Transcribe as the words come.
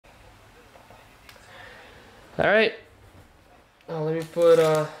Alright. Let me put,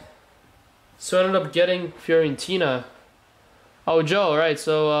 so I ended up getting Fiorentina. Oh, Joe, right,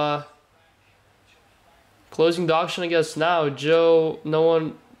 so, closing the auction, I guess, now. Joe,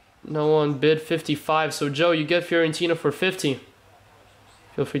 no one bid 55, so Joe, you get Fiorentina for 50.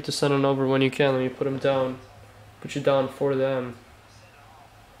 Feel free to send them over when you can. Let me put them down. Put you down for them.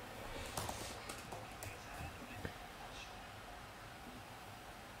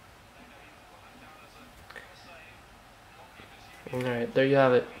 Alright, there you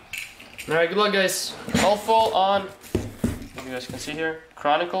have it. Alright, good luck, guys. All full on, you guys can see here,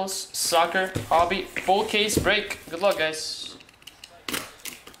 Chronicles, Soccer, Hobby, full case break. Good luck, guys.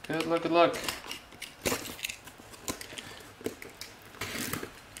 Good luck, good luck.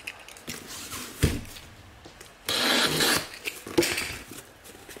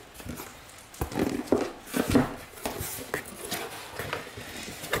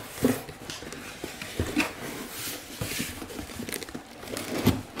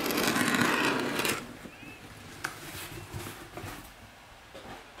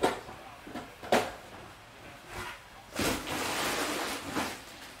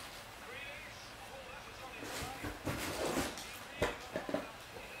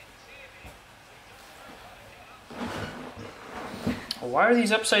 Why are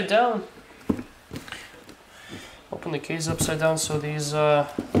these upside down? Open the case upside down so these will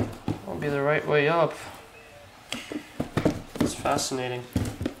be the right way up. It's fascinating.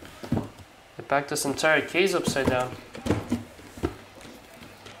 They packed this entire case upside down.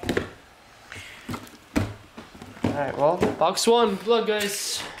 Alright, well, box one. Good luck,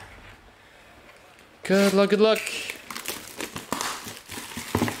 guys. Good luck, good luck.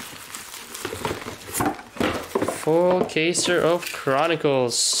 Full caser of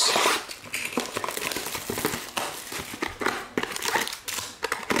Chronicles.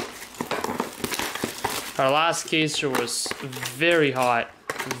 Our last caser was very hot.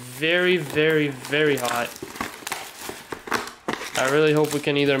 Very, very, very hot. I really hope we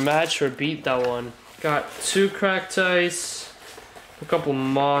can either match or beat that one. Got 2 cracked ice, a couple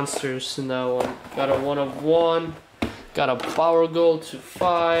monsters in that one. Got a 1 of 1. Got a power goal to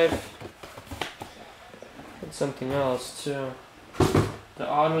 5. Something else too. The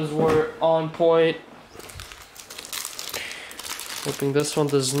autos were on point. Hoping this one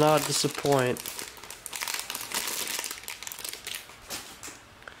does not disappoint.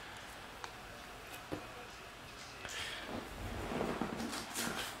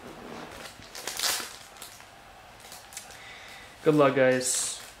 Good luck,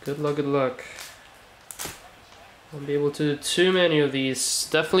 guys. Good luck, good luck. Won't be able to do too many of these.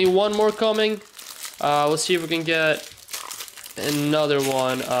 Definitely one more coming. We'll see if we can get another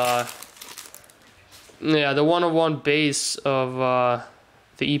one. Yeah, the 1-of-1 base of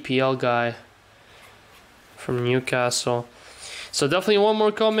the EPL guy from Newcastle. So definitely one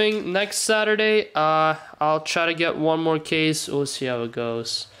more coming next Saturday. I'll try to get one more case. We'll see how it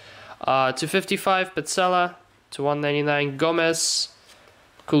goes. 255 Petzela, to 199 Gomez,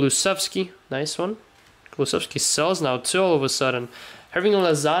 Kulusevski, nice one. Kulusevski sells now too all of a sudden. Having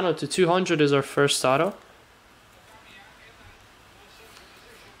Lozano to 200 is our first auto.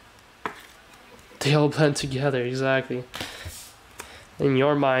 They all blend together, exactly. In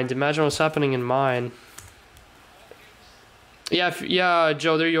your mind, imagine what's happening in mine. Yeah, yeah,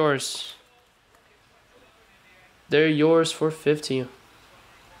 Joe, they're yours. They're yours for 50.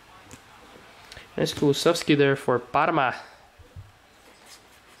 Nice Kulusevski there for Parma.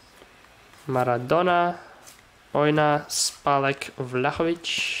 Maradona. Ojna, Spalek,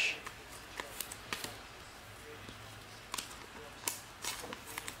 Vlahovic.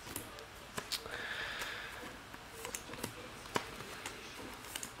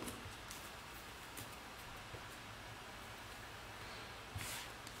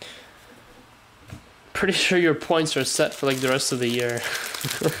 Pretty sure your points are set for like the rest of the year.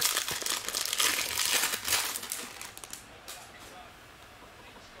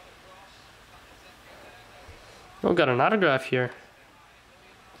 Oh, got an autograph here.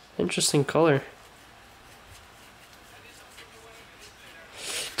 Interesting color.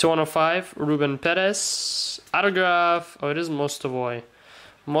 205, Ruben Perez. Autograph. Oh, it is Mostovoy.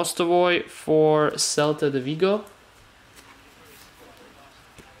 Mostovoy for Celta de Vigo.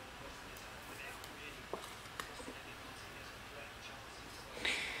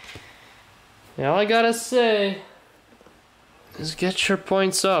 Yeah, all I gotta say is get your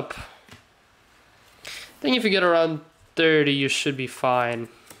points up. I think if you get around 30, you should be fine.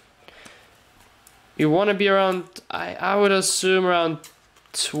 You want to be around, I would assume around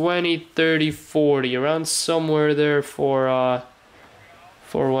 20, 30, 40, around somewhere there for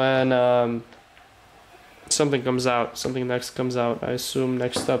when Something comes out. Something next comes out. I assume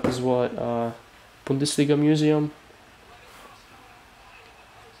next up is what? Bundesliga Museum.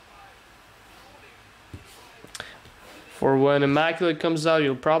 For when Immaculate comes out,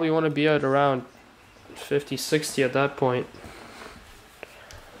 you'll probably want to be at around 50, 60 at that point.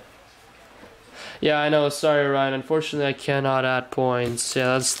 Yeah, I know. Sorry, Ryan. Unfortunately, I cannot add points.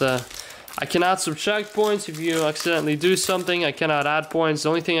 Yeah, that's the... I cannot subtract points if you accidentally do something. I cannot add points. The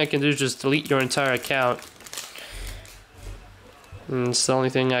only thing I can do is just delete your entire account. And it's the only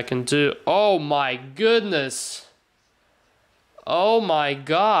thing I can do. Oh my goodness. Oh my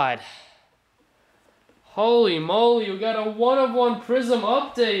god. Holy moly, we got a 1-of-1 Prism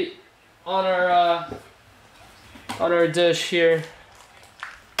update on our dish here.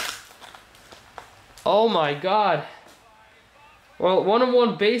 Oh my god. Well,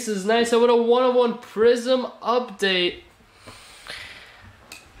 1-of-1 base is nice. I want a 1-of-1 Prism update.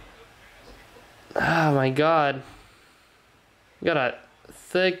 Oh my god. Got a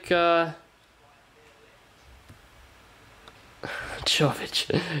thick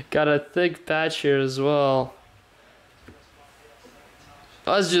Jovic. Got a thick patch here as well.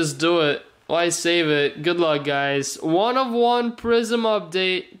 Let's just do it. Why save it? Good luck, guys. 1-of-1 Prism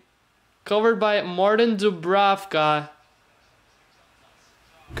update. Covered by Martin Dubravka.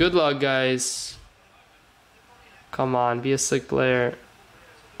 Good luck, guys. Come on, be a sick player.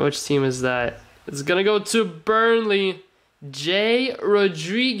 Which team is that? It's gonna go to Burnley. Jay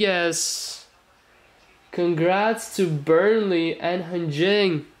Rodriguez. Congrats to Burnley and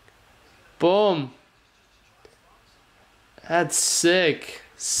Hanjing. Boom. That's sick.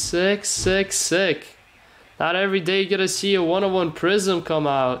 Sick, sick, sick. Not every day you get to see a 1-of-1 Prism come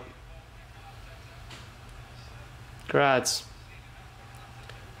out. Congrats.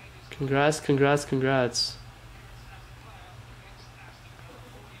 Congrats, congrats, congrats.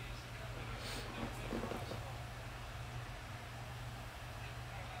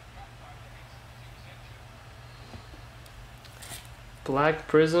 Black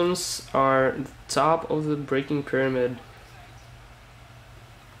prisms are the top of the breaking pyramid.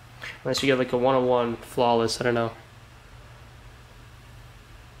 Unless you get like a 1-of-1 flawless, I don't know.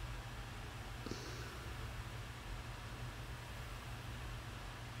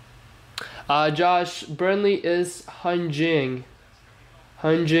 Josh, Burnley is Hanjing.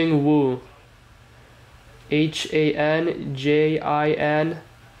 Hanjing Wu. Hanjiang.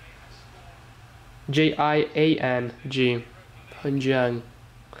 Hanjiang.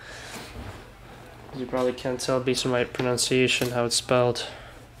 You probably can't tell based on my pronunciation how it's spelled.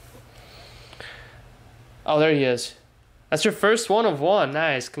 Oh, there he is. That's your first 1-of-1.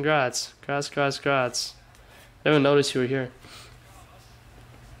 Nice. Congrats. Congrats, congrats, congrats. I didn't even notice you were here.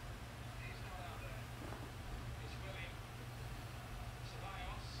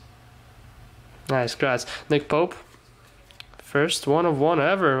 Nice, congrats. Nick Pope. First 1-of-1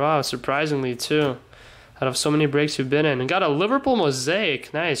 ever. Wow, surprisingly too. Out of so many breaks you've been in. And got a Liverpool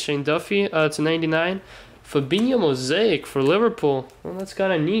mosaic. Nice. Shane Duffy to 99. Fabinho mosaic for Liverpool. Well, that's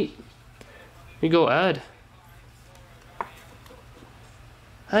kind of neat. Here you go, Ed.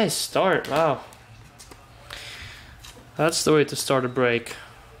 Nice start. Wow. That's the way to start a break.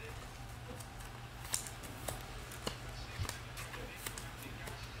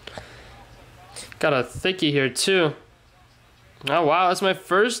 Got a thickie here too. Oh wow, that's my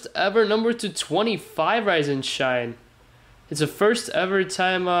first ever number to 25 Rise and Shine. It's a first ever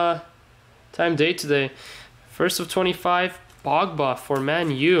time date today. First of 25, Pogba for Man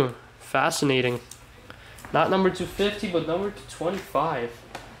U. Fascinating. Not number 250, but number 225.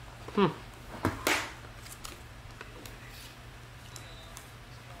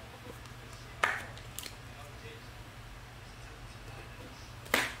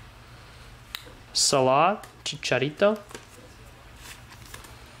 Salah, Chicharito.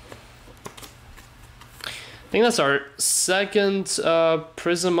 I think that's our second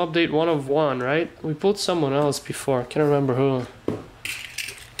Prism update 1-of-1, right? We pulled someone else before. Can't remember who.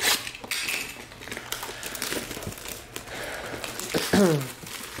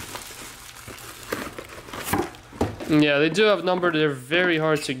 Yeah, they do have number. They're very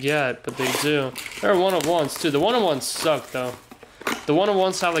hard to get, but they do. There are 1-of-1s too. The 1-of-1s suck though. The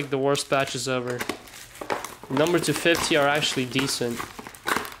 1-of-1s have like the worst patches ever. Number 250 are actually decent.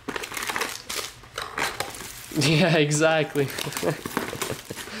 Yeah, exactly.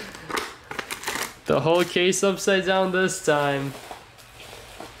 The whole case upside down this time.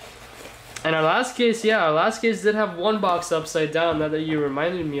 And our last case, yeah, our last case did have one box upside down, now that you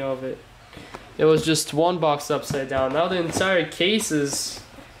reminded me of it. It was just one box upside down. Now the entire case is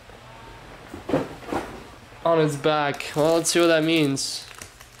on its back. Well, let's see what that means.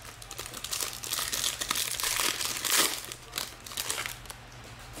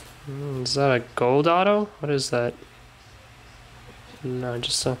 Is that a gold auto? What is that? No,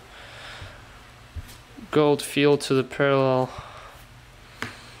 just a gold field to the parallel.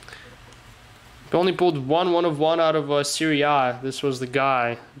 We only pulled one of one out of Serie A. This was the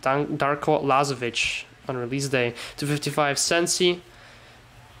guy, Darko Lazovic, on release day. 255 Sensi.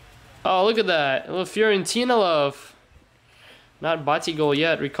 Oh, look at that. A little Fiorentina love. Not Batigol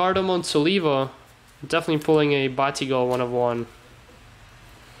yet. Ricardo Montolivo. Definitely pulling a Batigol 1 of 1.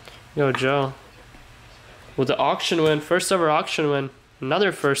 Yo, Joe. With the auction win. First ever auction win.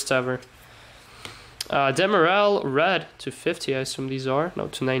 Another first ever. Demirel red 250, I assume these are. No,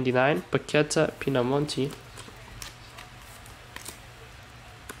 299. Paqueta Pinamonti.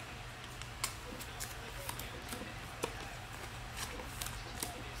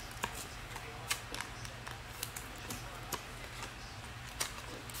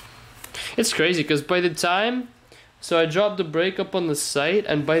 It's crazy because by the time, so I dropped the breakup on the site,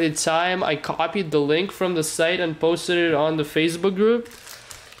 and by the time I copied the link from the site and posted it on the Facebook group,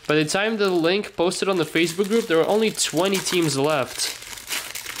 by the time the link posted on the Facebook group, there were only 20 teams left.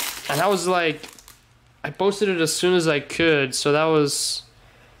 And I was like, I posted it as soon as I could, so that was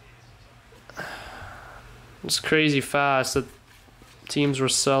crazy fast that teams were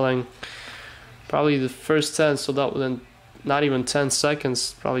selling. Probably the first 10 sold out within not even 10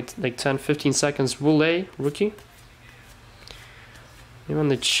 seconds, probably like 10-15 seconds. Wule, rookie. Even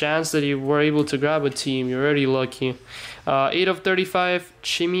the chance that you were able to grab a team, you're already lucky. 8 of 35,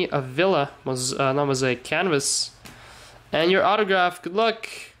 Chimi Avila, not mosaic, canvas. And your autograph, good luck.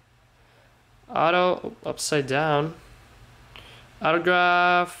 Auto, upside down.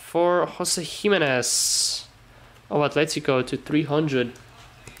 Autograph for Jose Jimenez of Atletico to 300.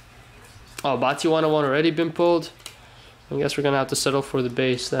 Oh, Bati 101 already been pulled. I guess we're gonna have to settle for the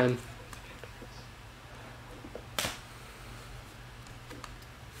base then.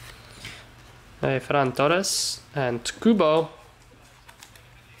 Hey, Ferran Torres and Kubo.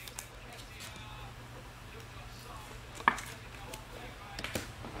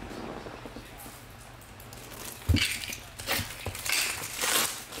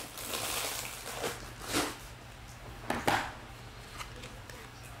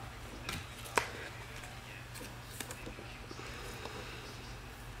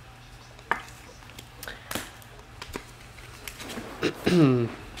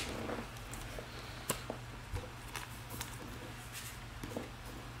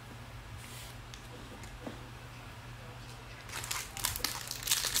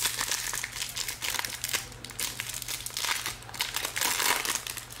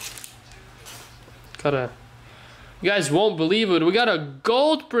 You guys won't believe it. We got a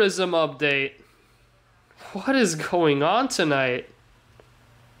gold prism update. What is going on tonight?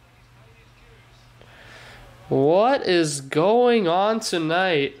 What is going on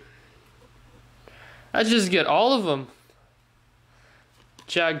tonight? I just get all of them.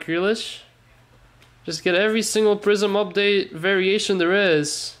 Jack Grealish. Just get every single prism update variation there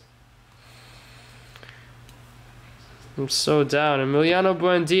is. I'm so down. Emiliano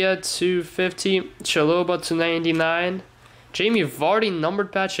Buendia 250, Chaloba 299, Jamie Vardy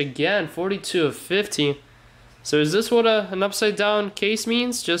numbered patch again, 42 of 50. So is this what an upside down case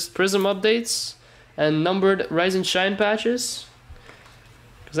means? Just prism updates and numbered Rise and Shine patches?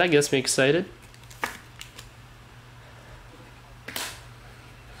 Because that gets me excited.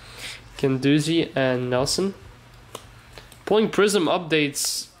 Kanduzi and Nelson. Pulling prism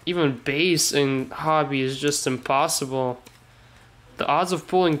updates, even base in hobby, is just impossible. The odds of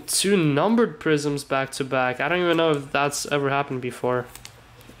pulling 2 numbered prisms back to back, I don't even know if that's ever happened before.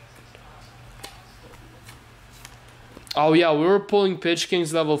 Oh yeah, we were pulling Pitch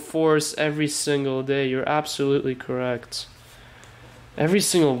Kings level 4s every single day. You're absolutely correct. Every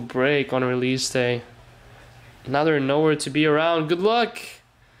single break on release day. Now they're nowhere to be around. Good luck!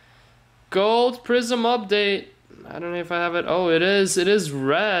 Gold prism update. I don't know if I have it. Oh, it is. It is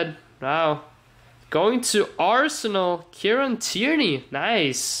red. Wow. Going to Arsenal. Kieran Tierney.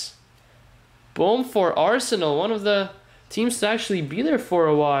 Nice. Boom for Arsenal. One of the teams to actually be there for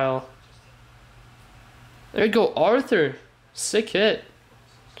a while. There you go, Arthur. Sick hit.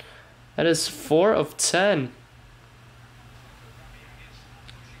 That is 4 of 10.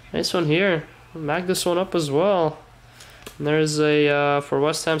 Nice one here. Mag this one up as well. And there's a, for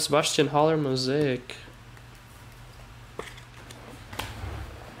West Ham, Sebastian Haller mosaic.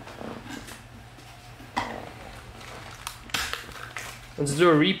 Let's do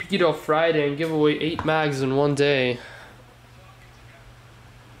a repeat of Friday and give away 8 mags in one day.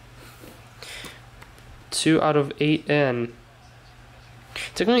 2 out of 8 in.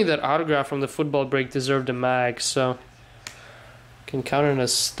 Technically that autograph from the football break deserved a mag, so Can count it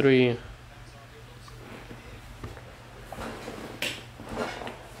as 3.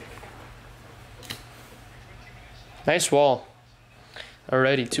 Nice wall.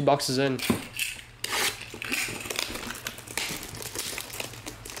 Alrighty, 2 boxes in.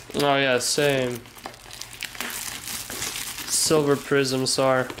 Oh yeah, same. Silver prisms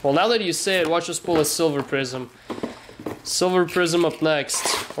are. Well, now that you say it, watch us pull a silver prism. Silver prism up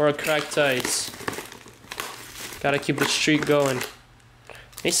next, or a cracked ice. Gotta keep the streak going.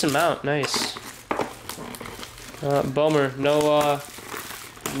 Mason Mount, nice. Bummer, no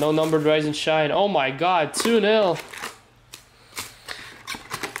numbered Rise and Shine. Oh my God, 2-0.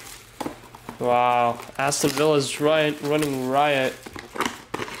 Wow, Aston Villa's running riot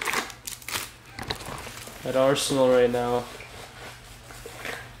at Arsenal right now.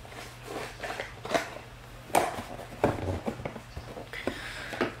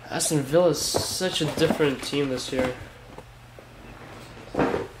 Aston Villa is such a different team this year.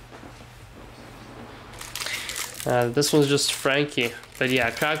 This one's just Frankie. But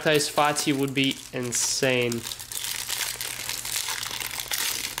yeah, Cracked Ice Fati would be insane.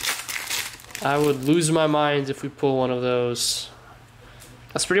 I would lose my mind if we pull one of those.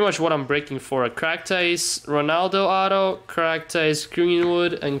 That's pretty much what I'm breaking for. A Cracked Ice Ronaldo auto, Cracked Ice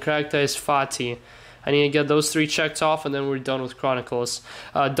Greenwood, and Cracked Ice Fati. I need to get those 3 checked off, and then we're done with Chronicles.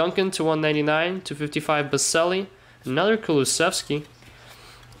 Duncan to 199, 255 Baselli, another Kulusevski,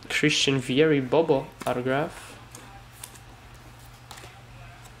 Christian Vieri Bobo autograph.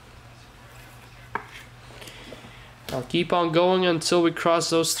 I'll keep on going until we cross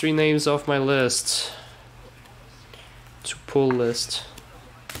those 3 names off my list. To pull list.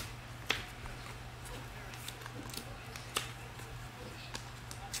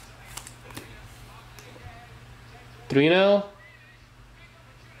 Three 0.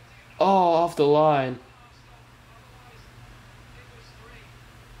 Oh, off the line.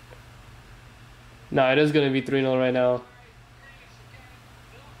 No, it is gonna be 3-0 right now.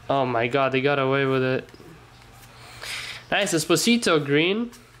 Oh my God, they got away with it. Nice, Esposito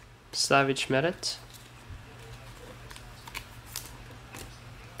green. Savage Merit.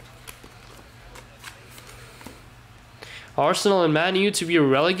 Arsenal and Man U to be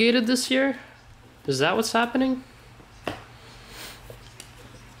relegated this year? Is that what's happening?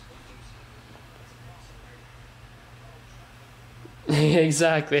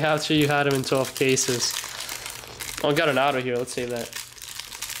 Exactly, after you had him in 12 cases. Oh, got an auto here, let's save that.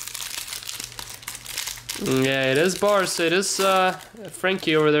 Yeah, it is Barca, it is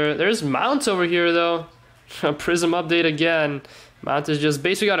Frankie over there. There's Mount over here though. A Prism update again. Mount is just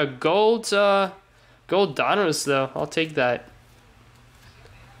basically got a gold Donruss though. I'll take that.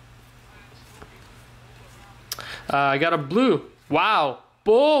 I got a blue. Wow.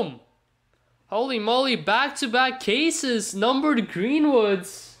 Boom. Holy moly, back-to-back cases. Numbered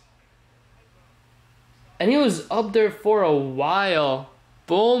Greenwoods. And he was up there for a while.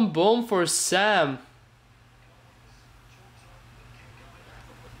 Boom, boom for Sam.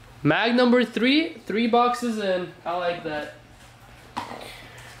 Mag number 3. 3 boxes in. I like that.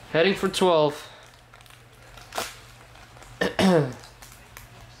 Heading for 12.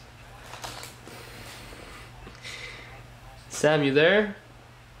 Sam, you there?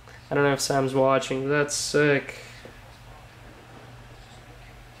 I don't know if Sam's watching, but that's sick.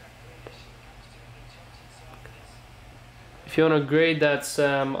 If you want to grade that,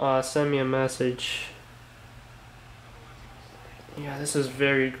 Sam, send me a message. Yeah, this is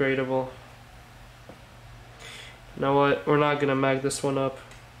very gradable. You know what? We're not gonna mag this one up.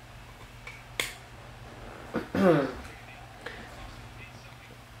 I'm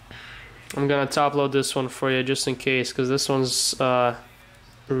gonna top load this one for you just in case, because this one's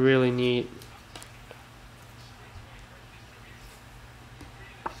really neat.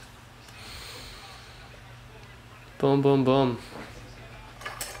 Boom, boom, boom.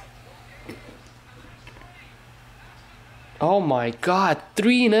 Oh my God,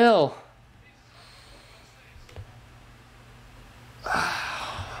 3-0.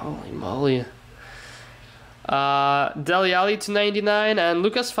 Holy moly. Dele Alli to 99 and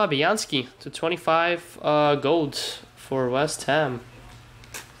Lucas Fabianski to 25 gold for West Ham.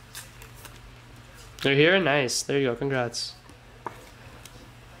 They're here? Nice. There you go. Congrats.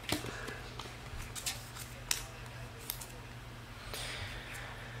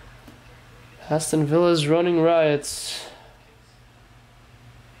 Aston Villa's running riots.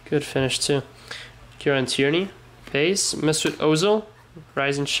 Good finish too. Kieran Tierney. Base. Mesut Ozil.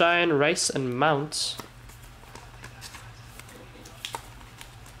 Rise and Shine. Rice and Mount.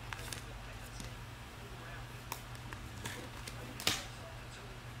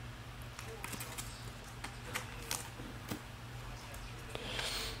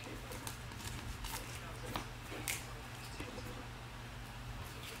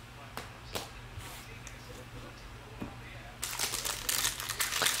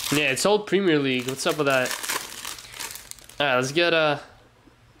 Yeah, it's old Premier League. What's up with that? Alright, let's get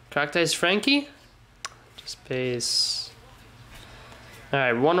Cracked Ice Frankie. Just base.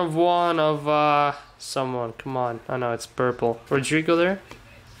 Alright, 1 of 1 of someone. Come on. Oh no, it's purple. Rodrigo there.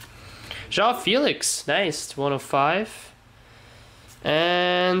 João Felix. Nice. 1 of 5.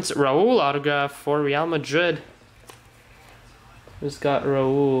 And Raul autograph for Real Madrid. Who's got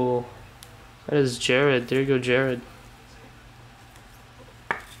Raul? That is Jared. There you go, Jared.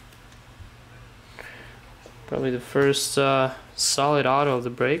 Probably the first solid auto of the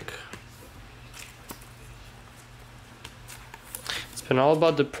break. It's been all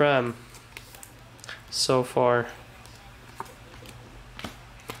about the Prem so far.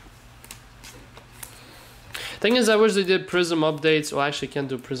 Thing is, I wish they did Prism updates. Well, actually, can't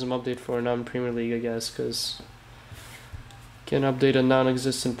do Prism update for a non-Premier League, I guess, because can update a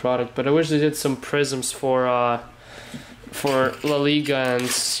non-existent product. But I wish they did some Prisms for La Liga and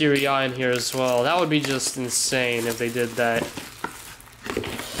Serie A in here as well. That would be just insane if they did that.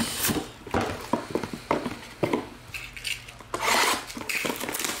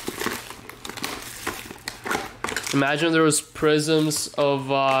 Imagine there was prisms of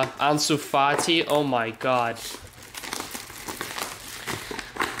Ansu Fati. Oh my god.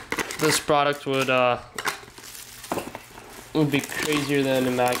 This product would be crazier than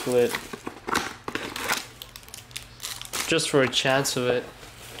immaculate. Just for a chance of it.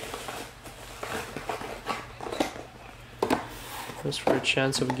 Just for a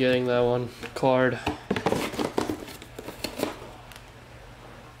chance of getting that one card.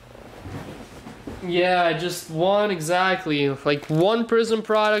 Yeah, just one exactly. Like one Prism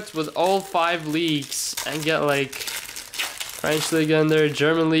product with all 5 leagues and get like French League in there,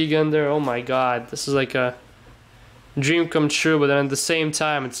 German League in there. Oh my god, this is like a dream come true, but then at the same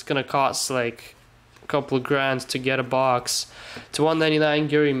time it's gonna cost like a couple of grand to get a box. To 199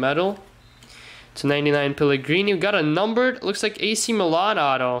 Gary Medal. To 99 Pellegrini. We got a numbered, looks like AC Milan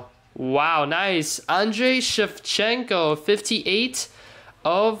auto. Wow, nice. Andrei Shevchenko, 58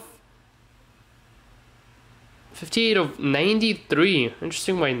 of 93.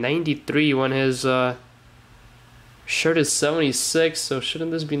 Interesting why 93 when his shirt is 76, so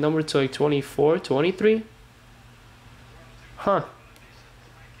shouldn't this be numbered to like 24, 23? Huh.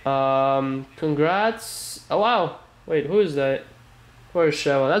 Congrats. Oh wow. Wait, who is that? Where's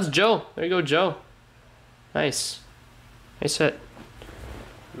Sheva? That's Joe. There you go, Joe. Nice. Nice hit.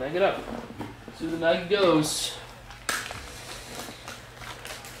 Mag it up. See where the mag goes.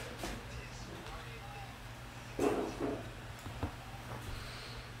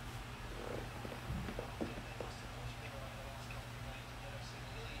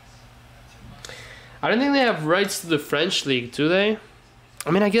 I don't think they have rights to the French league, do they?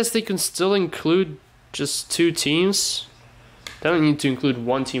 I mean, I guess they can still include just 2 teams. They don't need to include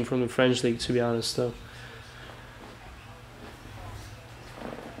 1 team from the French league, to be honest, though.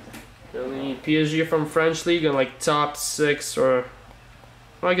 They only need PSG from French league and like top 6 or...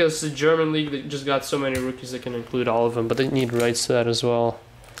 Well, I guess the German league, they just got so many rookies that can include all of them, but they need rights to that as well.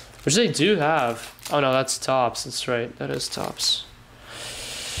 Which they do have. Oh no, that's tops, that's right, that is tops.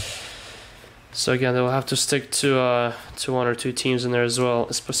 So again, they'll have to stick to 1 or 2 teams in there as well.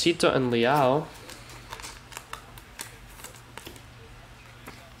 Esposito and Leao.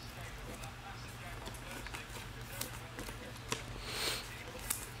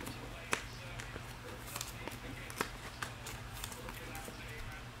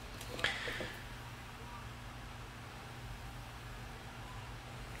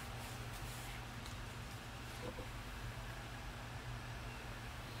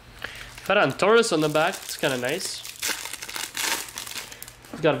 Ferran Torres on the back, it's kind of nice.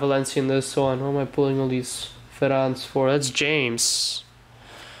 Got Valencia in this one. Who am I pulling all these Ferrans for? That's James.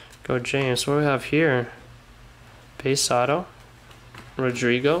 Go James. What do we have here? Base auto.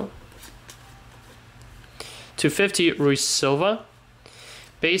 Rodrigo. 250 Ruiz Silva.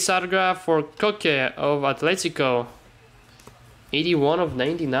 Base autograph for Koke of Atletico. 81 of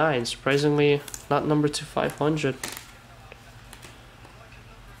 99. Surprisingly, not numbered to 500.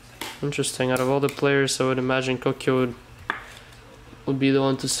 Interesting. Out of all the players, I would imagine Kokyo would be the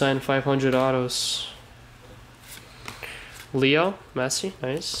one to sign 500 autos. Leo, Messi,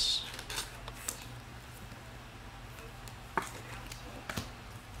 nice.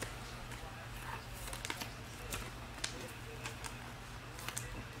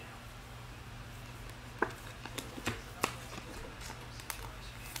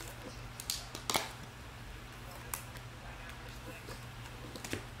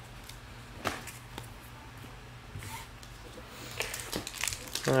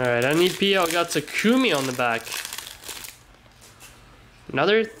 Alright, NEPL got Takumi on the back.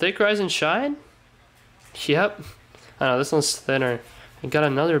 Another thick rise and shine? Yep. I know, this one's thinner. I got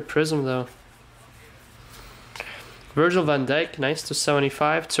another prism though. Virgil van Dijk, nice to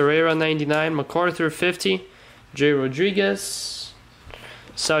 75. Torreira 99. MacArthur 50. J. Rodriguez.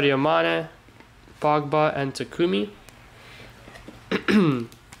 Sadio Mane. Pogba and Takumi.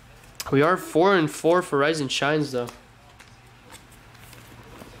 We are 4 and 4 for rise and shines though.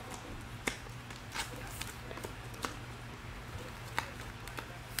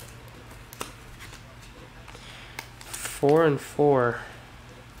 Four and 4.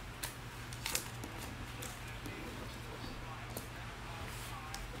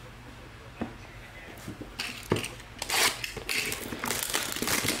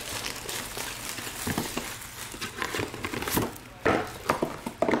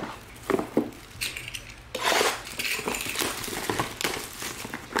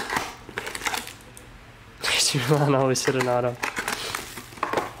 Milan always hit an auto.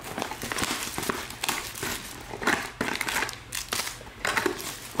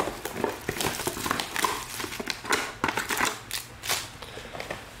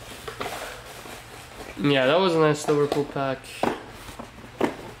 Yeah, that was a nice Liverpool pack.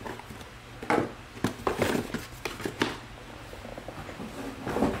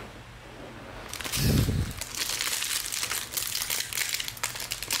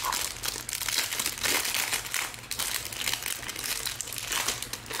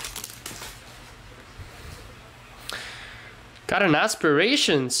 Got an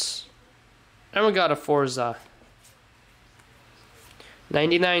Aspirations. And we got a Forza.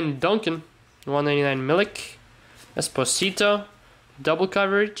 99 Duncan. 199 Milik. Esposito. Double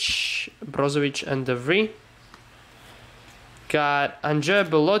coverage. Brozovic and De Vries. Got Andrea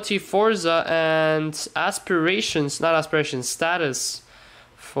Bellotti Forza and Aspirations, not Aspirations, status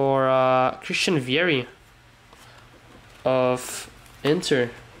for Christian Vieri of Inter.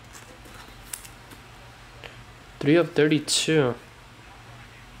 3 of 32.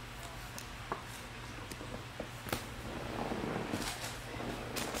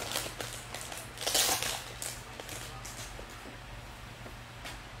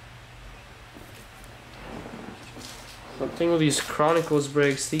 Something with these Chronicles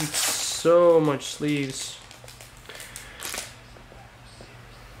breaks, they eat so much sleeves.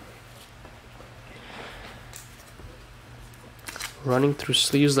 Running through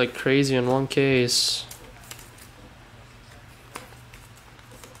sleeves like crazy in one case.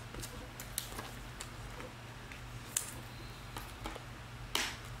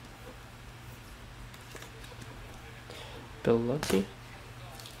 Bellotti.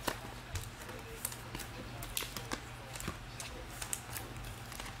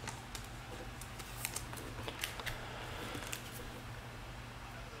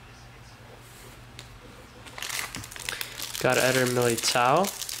 Got Eder Militao.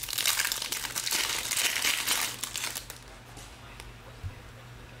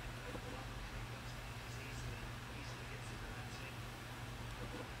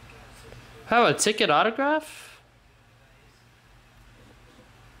 Have a ticket autograph?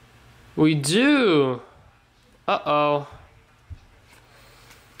 We do. Uh-oh.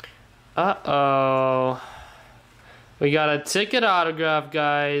 Uh-oh. We got a ticket autograph,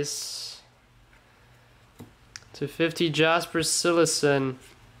 guys. To 50 Jasper Cillison.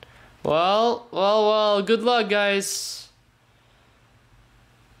 Well, good luck, guys.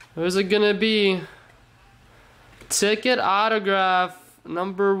 Who's it gonna be? Ticket autograph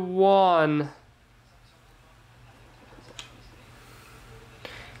number 1.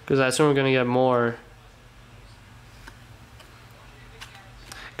 Because I assume we're gonna get more.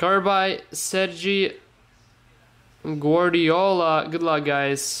 Card by Sergi Guardiola. Good luck,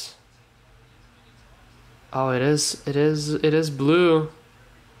 guys. Oh, it is blue.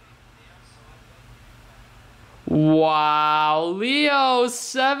 Wow, Leo,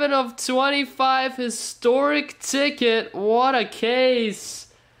 7 of 25 historic ticket. What a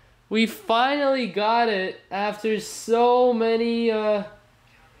case. We finally got it after so many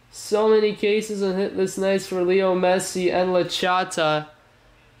cases on Hit List Nights for Leo Messi and Lachata.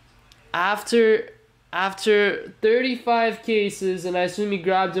 After 35 cases, and I assume he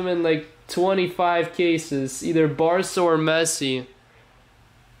grabbed him in like 25 cases, either Barca or Messi.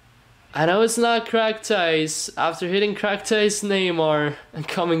 I know it's not cracked ice after hitting cracked ice Neymar and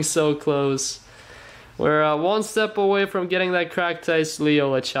coming so close. We're one step away from getting that cracked ice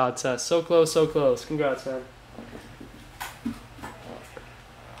Leo Lachata. So close, so close. Congrats, man.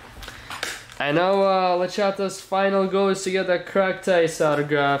 I know Lachata's final goal is to get that cracked ice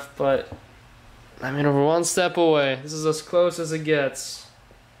autograph, but I mean, we're one step away. This is as close as it gets.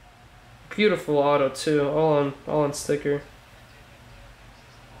 Beautiful auto too, all on sticker.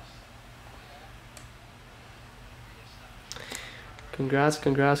 Congrats,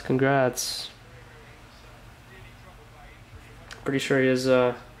 congrats, congrats. Pretty sure he's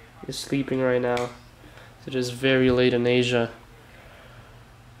sleeping right now. It is very late in Asia.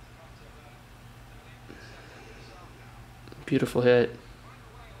 Beautiful hit.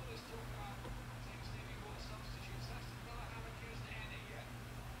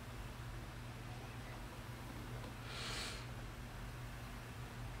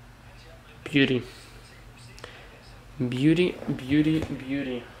 Beauty. Beauty, beauty,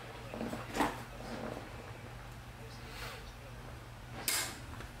 beauty.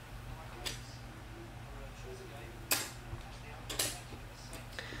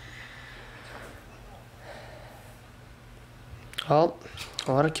 Well,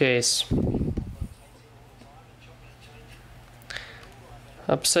 what a case.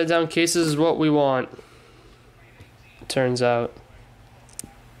 Upside down cases is what we want. Turns out.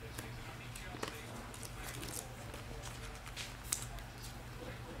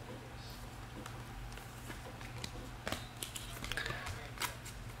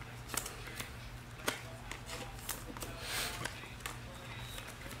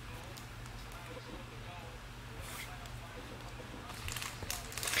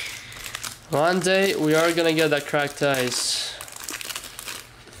 One day we are gonna get that cracked ice.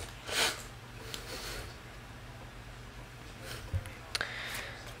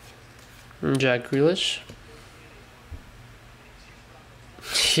 Jack Grealish.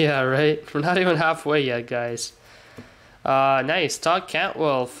 Yeah, right. We're not even halfway yet, guys. Nice. Todd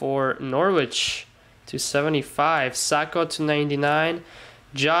Cantwell for Norwich to 75. Sacco to 99.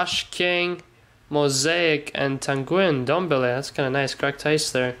 Josh King, Mosaic, and Tanguy Ndombele. That's kind of nice. Cracked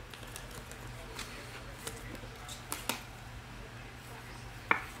ice there.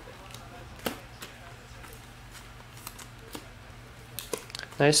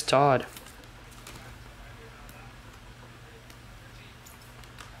 Nice Todd.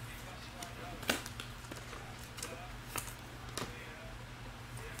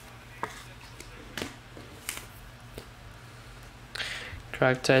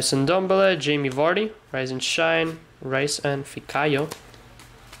 Crack Tyson Ndombele, Jamie Vardy, Rise and Shine, Rice and Fikayo.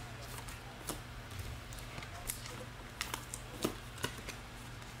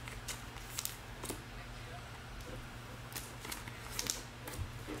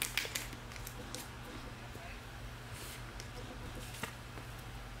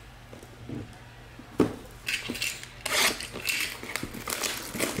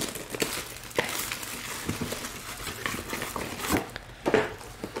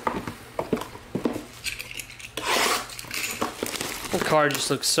 The card just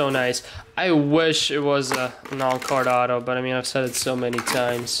looks so nice. I wish it was a non-card auto, but I mean, I've said it so many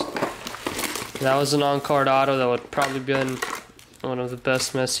times. If that was a non-card auto, that would probably been one of the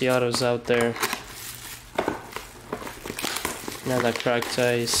best Messi autos out there. Now that cracked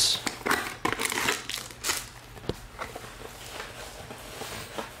ice.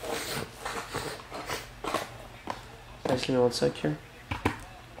 Guys, give me 1 sec here.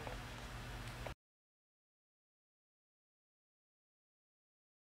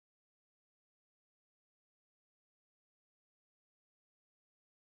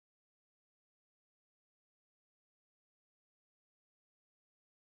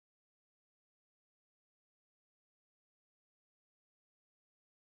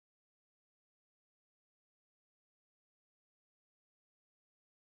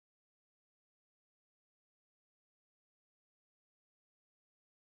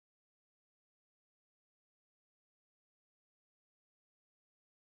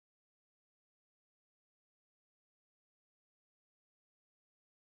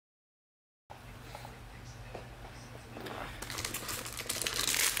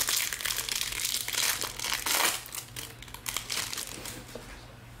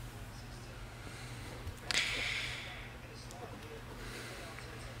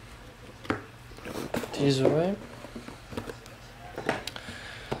 These away.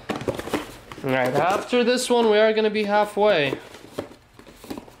 Alright, after this one, we are going to be halfway.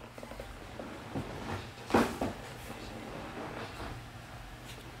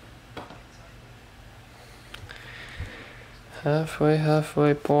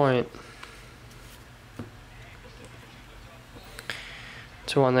 Halfway point.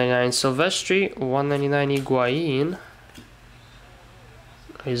 To 199 Silvestri, 199 Higuain.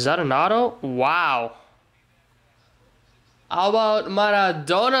 Is that an auto? Wow. How about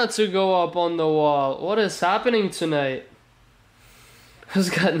Maradona to go up on the wall? What is happening tonight? Who's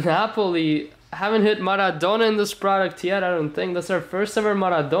got Napoli? Haven't hit Maradona in this product yet, I don't think. That's our first ever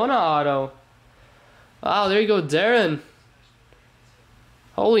Maradona auto. Wow, there you go, Darren.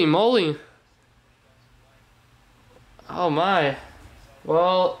 Holy moly. Oh my.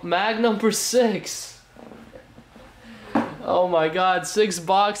 Well, mag number 6. Oh my god, 6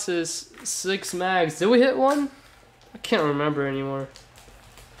 boxes, 6 mags. Did we hit one? I can't remember anymore.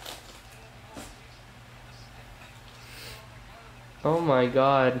 Oh my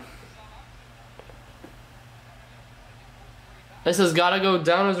god. This has gotta go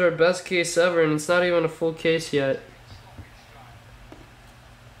down as our best case ever, and it's not even a full case yet.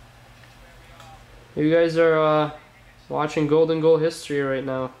 You guys are watching Golden Goal history right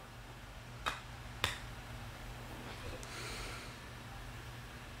now.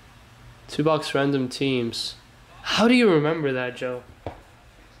 $2 random teams. How do you remember that, Joe?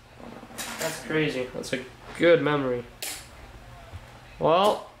 That's crazy. That's a good memory.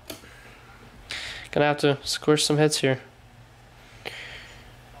 Well, gonna have to score some hits here.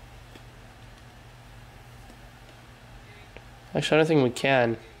 Actually, I don't think we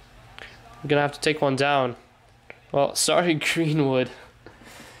can. I'm gonna have to take one down. Well, sorry, Greenwood.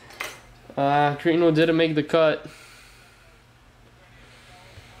 Greenwood didn't make the cut.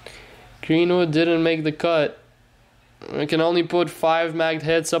 Greenwood didn't make the cut. We can only put 5 magged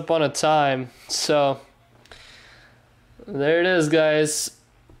hits up on a time. So, there it is, guys.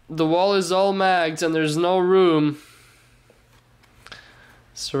 The wall is all magged and there's no room.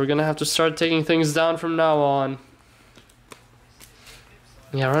 So we're gonna have to start taking things down from now on.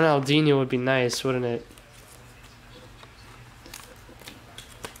 Yeah, Ronaldinho would be nice, wouldn't it?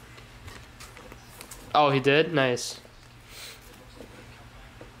 Oh, he did? Nice.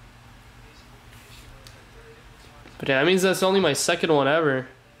 But yeah, that means that's only my second one ever.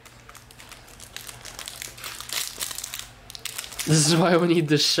 This is why we need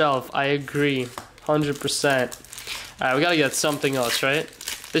the shelf. I agree. 100%. Alright, we gotta get something else, right?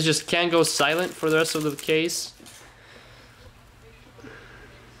 This just can't go silent for the rest of the case.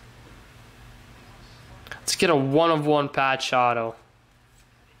 Let's get a 1-of-1 patch auto.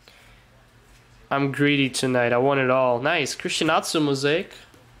 I'm greedy tonight. I want it all. Nice. Christian Atsu mosaic.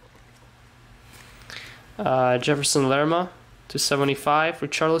 Jefferson Lerma to 75.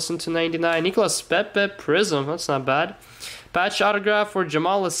 Richarlison to 99. Nicolas Pepe Prism. That's not bad. Patch autograph for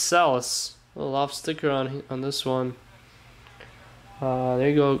Jamal Lascelles. A little off sticker on this one. There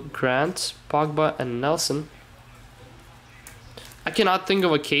you go. Grant, Pogba, and Nelson. I cannot think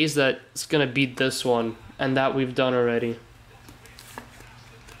of a case that's gonna beat this one, and that we've done already.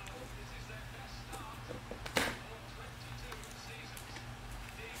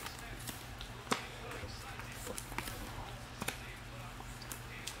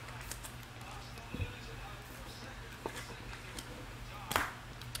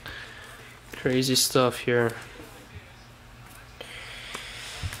 Crazy stuff here.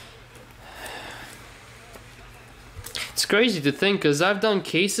 It's crazy to think, because I've done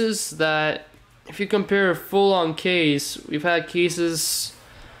cases that, if you compare a full-on case, we've had cases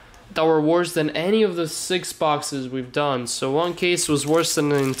that were worse than any of the 6 boxes we've done. So one case was worse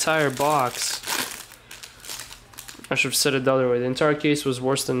than an entire box. I should have said it the other way. The entire case was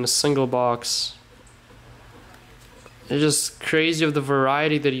worse than a single box. It's just crazy of the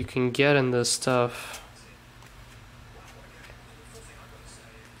variety that you can get in this stuff.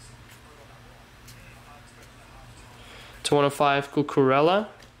 To 105 Cucurella.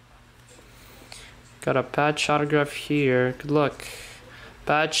 Got a patch autograph here. Good luck.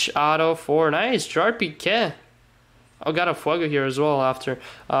 Patch auto for nice Gerard Piqué. Oh, got a Fuego here as well after.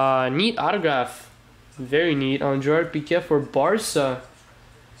 Neat autograph. Very neat on Gerard Piqué for Barca.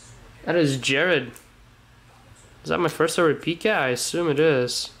 That is Jared. Is that my first ever Piqué? I assume it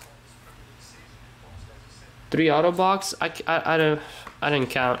is. 3 auto box? I didn't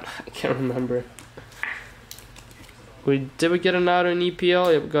count. I can't remember. Did we get an auto in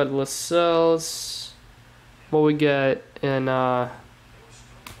EPL? Yep, we got Lascelles. What we get in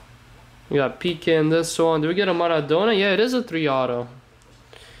we got Piqué in this one. Did we get a Maradona? Yeah, it is a 3 auto.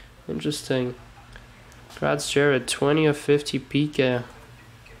 Interesting. Congrats, Jared. 20 of 50 Piqué.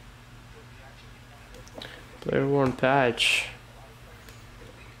 Player worn patch.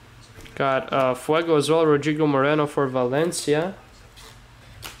 Got Fuego as well. Rodrigo Moreno for Valencia.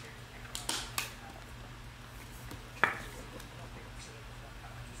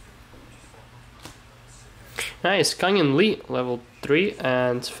 Nice. Kangin Lee, level 3,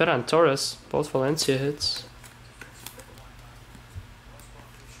 and Ferran Torres, both Valencia hits.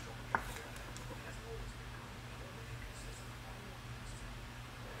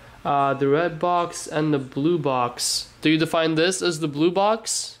 The red box and the blue box. Do you define this as the blue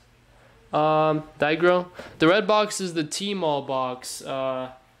box? Digro? The red box is the T-Mall box.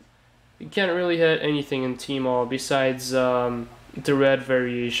 You can't really hit anything in T-Mall besides the red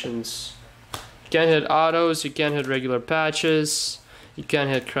variations. You can't hit autos, you can't hit regular patches. You can't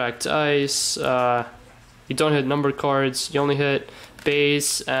hit cracked ice. You don't hit number cards. You only hit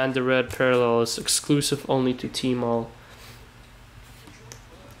base and the red parallels, exclusive only to Tmall.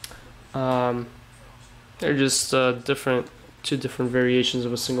 They're just two different variations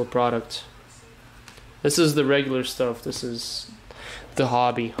of a single product. This is the regular stuff. This is the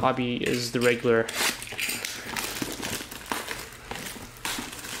hobby. Hobby is the regular.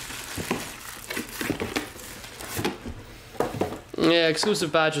 Yeah,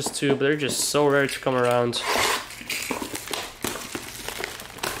 exclusive badges too, but they're just so rare to come around.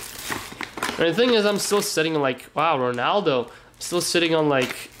 And the thing is, I'm still sitting on like, wow, Ronaldo. I'm still sitting on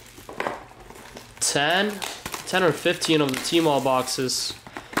like 10 or 15 of the Tmall boxes.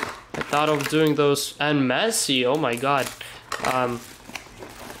 I thought of doing those, and Messi, oh my god.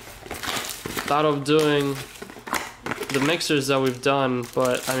 Thought of doing the mixers that we've done,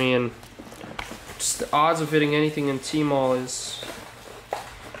 but I mean, just the odds of hitting anything in Tmall is...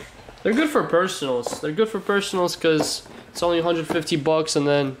 They're good for personals. They're good for personals because it's only 150 bucks and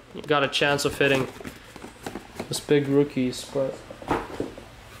then you got a chance of hitting those big rookies, but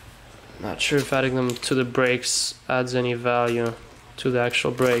not sure if adding them to the breaks adds any value to the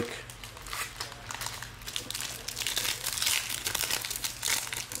actual break.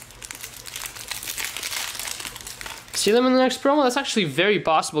 See them in the next promo? That's actually very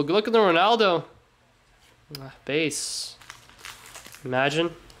possible. Good luck at the Ronaldo. Base.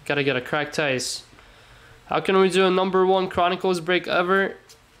 Imagine. Gotta get a cracked ice. How can we do a #1 Chronicles break ever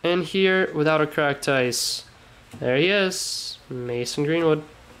in here without a cracked ice? There he is. Mason Greenwood.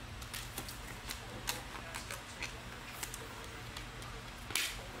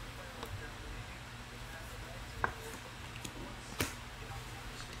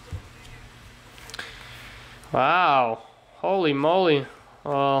 Wow. Holy moly.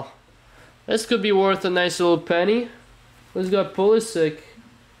 Well, this could be worth a nice little penny. Who's got Pulisic?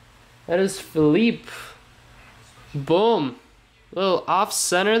 That is Philippe. Boom. Little off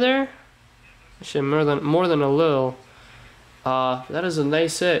center there. Actually, more than a little. That is a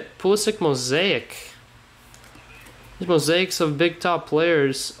nice hit. Pulisic mosaic. These mosaics of big top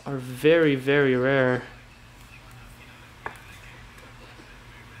players are very, very rare.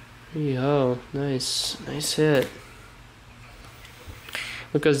 Yo, nice hit.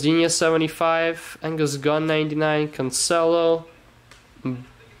 Lucas Digne 75, Angus Gunn 99, Cancelo,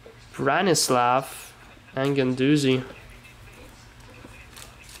 Branislav, and Guendouzi.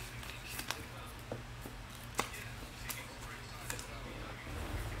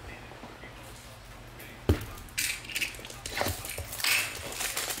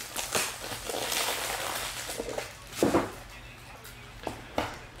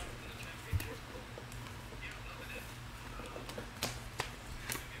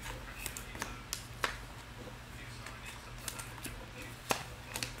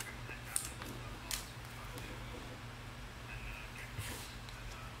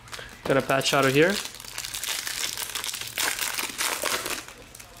 Got a patch out of here.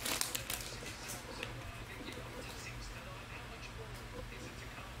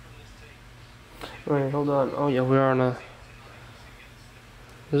 Wait, hold on. Oh yeah, we are on a...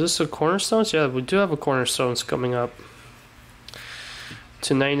 Is this a Cornerstones? Yeah, we do have a Cornerstones coming up.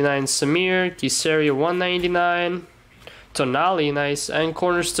 299 Samir, Kiseria 199, Tonali, nice, and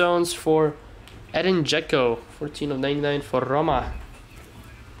Cornerstones for Edin Dzeko, 14 of 99 for Roma.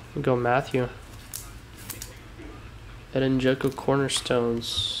 Go Matthew. Edin Dzeko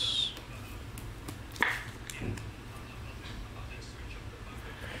Cornerstones.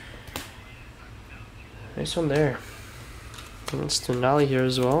 Nice one there. Let's do Tonali here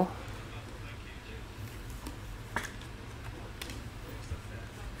as well.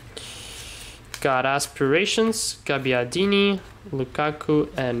 Got Aspirations, Gabbiadini, Lukaku,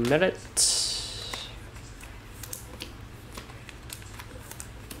 and Merit.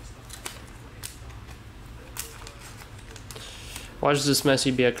 Watch this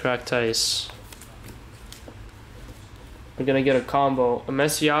Messi be a cracked ice. We're gonna get a combo, a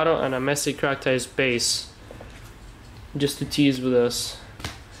Messi auto and a Messi cracked ice base. Just to tease with us.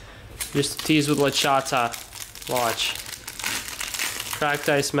 Just to tease with Lachata. Watch. Cracked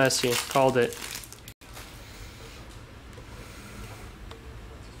ice Messi. Called it.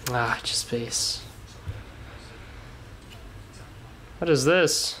 Ah, just base. What is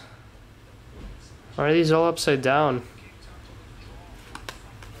this? Why are these all upside down?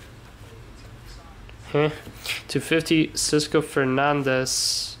 Huh? 250 Cisco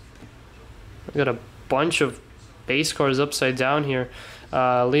Fernandez. I got a bunch of base cards upside down here.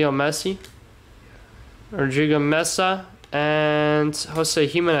 Leo Messi, Rodrigo Mesa, and Jose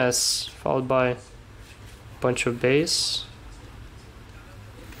Jimenez, followed by a bunch of base.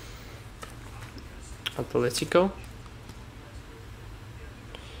 Atletico.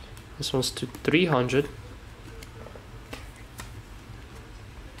 This one's to 300.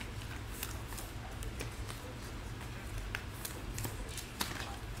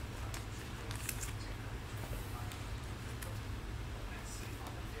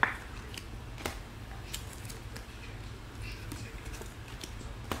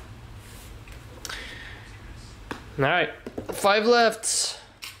 Alright, 5 left.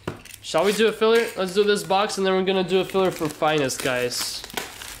 Shall we do a filler? Let's do this box and then we're gonna do a filler for finest, guys.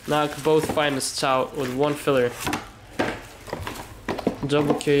 Knock both finest out with one filler.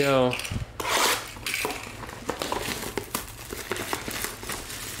 Double KO.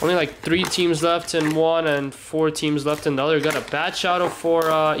 Only like 3 teams left in one and 4 teams left in the other. Got a patch auto for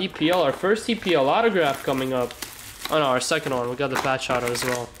EPL, our first EPL autograph coming up. Oh no, our second one. We got the patch auto as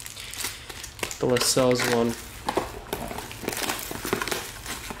well. The Lascelles one.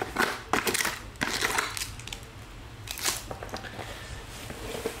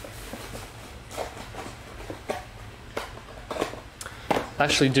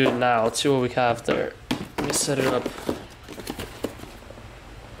 Actually do it now. Let's see what we have there. Let me set it up.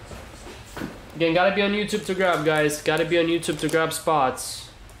 Again, gotta be on YouTube to grab, guys. Gotta be on YouTube to grab spots.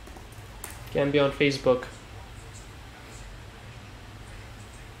 Can't be on Facebook.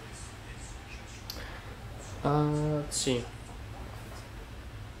 Let's see.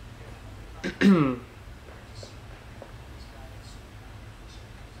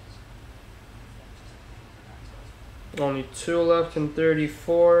 Only 2 left in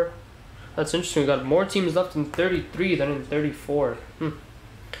 34. That's interesting. We got more teams left in 33 than in 34.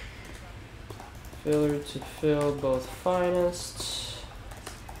 Filler to fill both finest.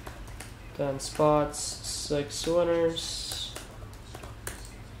 10 spots, 6 winners.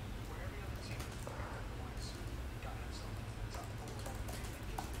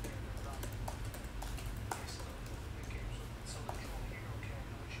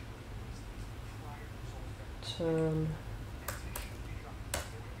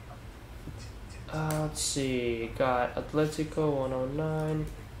 Let's see, got Atletico 109.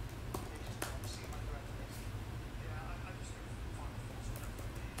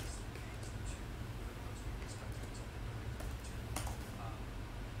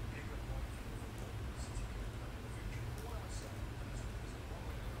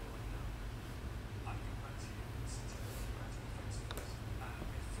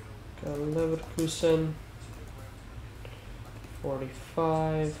 Got Leverkusen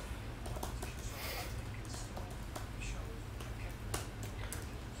 45.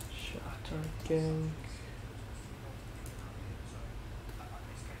 Again.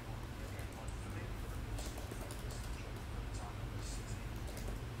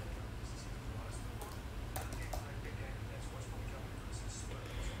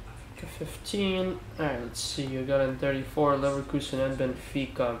 Okay, 15. Alright, let's see. You got in 34 Leverkusen and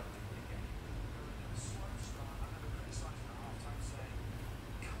Benfica.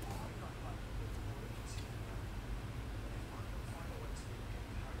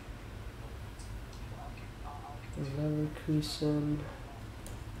 Leverkusen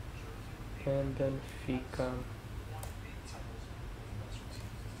and Benfica.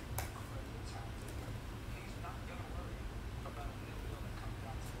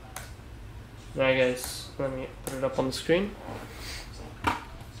 Alright guys, let me put it up on the screen.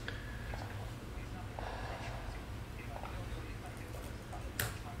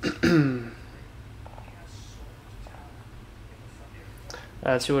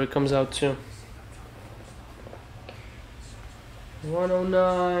 Let's see what it comes out to.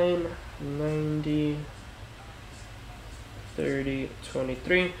 109, 90, 30,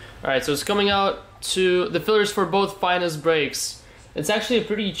 23. Alright, so it's coming out to the fillers for both finest breaks. It's actually a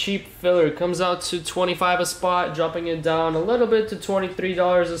pretty cheap filler. It comes out to 25 a spot, dropping it down a little bit to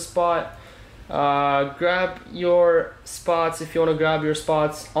 $23 a spot. Grab your spots if you want to grab your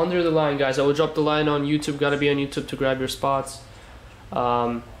spots under the line, guys. I will drop the line on YouTube. Gotta be on YouTube to grab your spots.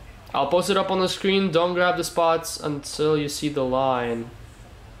 I'll post it up on the screen. Don't grab the spots until you see the line.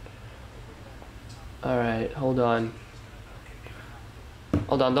 Alright, hold on.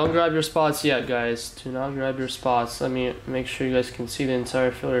 Hold on, don't grab your spots yet, guys. Do not grab your spots. Let me make sure you guys can see the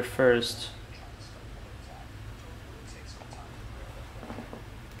entire filler first.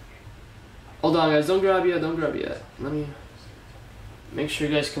 Hold on, guys. Don't grab yet. Don't grab yet. Let me make sure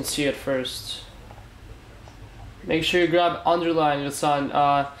you guys can see it first. Make sure you grab underline, Gassan.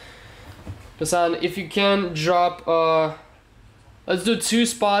 Gassan, if you can drop, let's do 2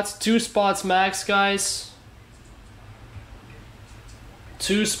 spots max, guys.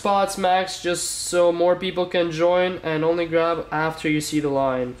 2 spots max, just so more people can join, and only grab after you see the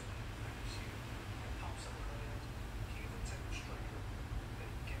line.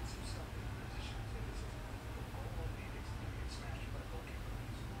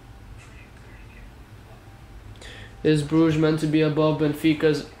 Is Bruges meant to be above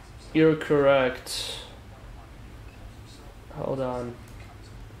Benfica's? You're correct. Hold on.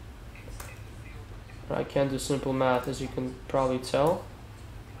 I can't do simple math, as you can probably tell.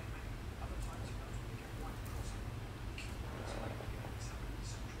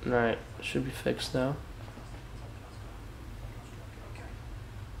 Alright, should be fixed now.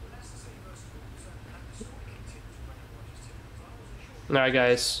 Alright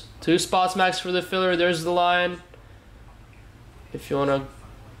guys, 2 spots max for the filler. There's the line. If you want to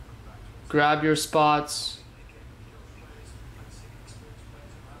grab your spots.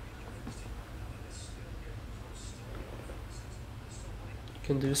 You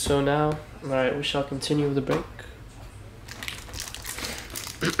can do so now. Alright, we shall continue with the break.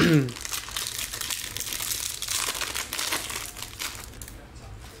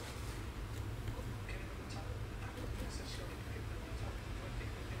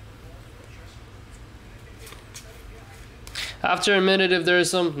 After a minute, if there's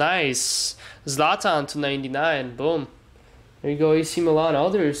some nice Zlatan to 99, boom. There you go, AC Milan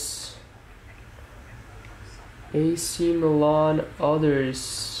others. AC Milan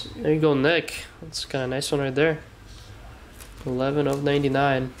others. There you go, Nick. That's kind of a nice one right there. 11 of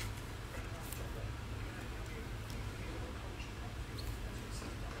 99.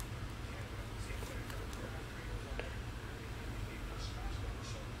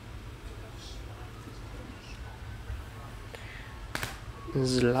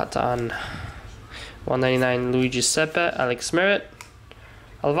 Zlatan. 199 Luigi Sepe, Alex Merritt,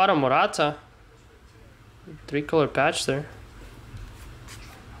 Alvaro Morata. 3-color patch there.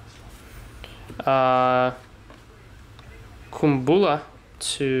 Kumbula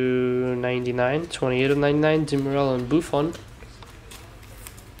to 99, 28 of 99, Di Maria and Buffon.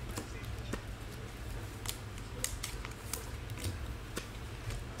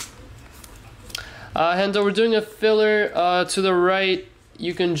 Hendo, we're doing a filler to the right.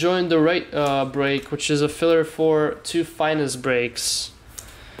 You can join the right break, which is a filler for 2 finest breaks.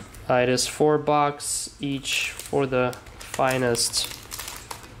 It is $4 each for the finest.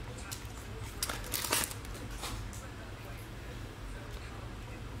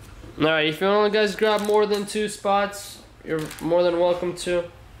 Alright, if you want to guys grab more than 2 spots, you're more than welcome to.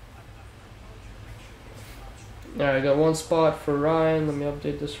 Alright, I got 1 spot for Ryan. Let me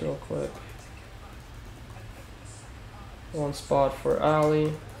update this real quick. 1 spot for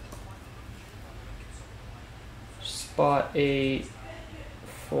Ali. Spot 8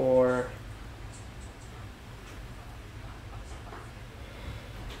 for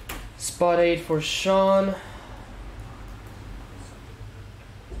Sean.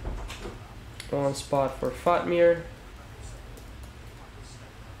 1 spot for Fatmir.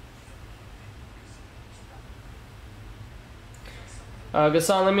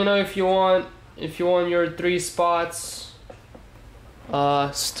 Gassan, let me know if you want your 3 spots.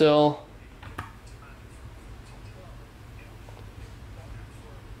 Still.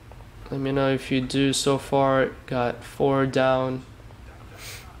 Let me know if you do so far. Got 4 down.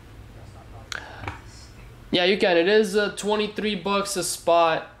 Yeah, you can. It is $23 a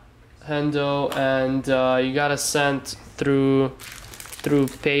spot, Hendo, and you gotta send through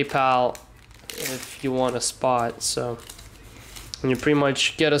PayPal if you want a spot. So, and you pretty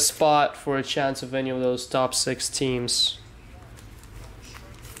much get a spot for a chance of any of those top 6 teams.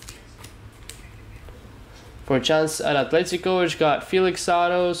 For a chance at Atletico, which got Felix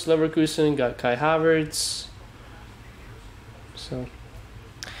Autos, Leverkusen got Kai Havertz. So,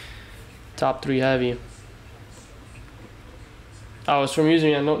 top 3 heavy. Oh, it's from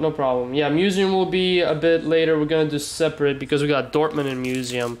Museum, yeah, no problem. Yeah, Museum will be a bit later. We're going to do separate because we got Dortmund and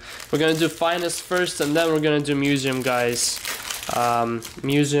Museum. We're going to do Finest first, and then we're going to do Museum, guys.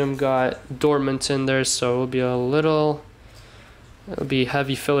 Museum got Dortmund in there, so it'll be it'll be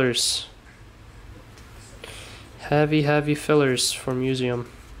heavy fillers. Heavy fillers for Museum.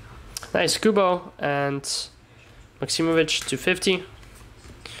 Nice, Kubo and Maximovic 250.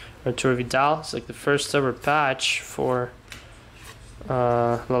 Arturo Vidal. It's like the first ever patch for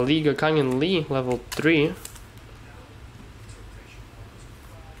La Liga. Kangin Lee, level 3.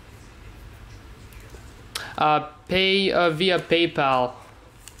 Pay via PayPal.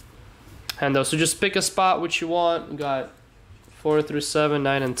 And so just pick a spot which you want. We got 4 through 7,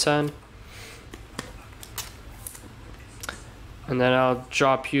 9, and 10. And then I'll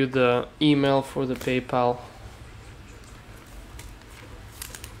drop you the email for the PayPal.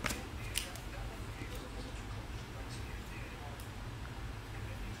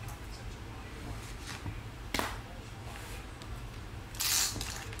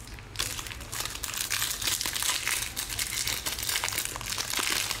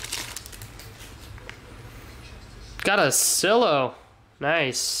 Got a Silo.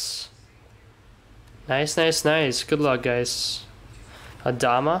 Nice. Nice, nice, nice. Good luck, guys.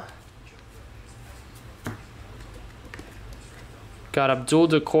 Adama. Got Abdul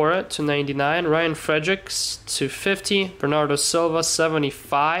Decora to 99. Ryan Fredericks to 50. Bernardo Silva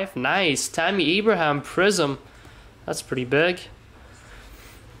 75. Nice. Tammy Abraham Prism. That's pretty big.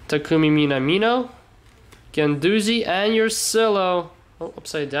 Takumi Minamino. Ganduzi and your Silo. Oh,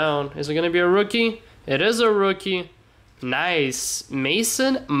 upside down. Is it going to be a rookie? It is a rookie. Nice.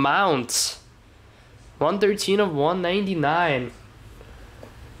 Mason Mount. 113 of 199.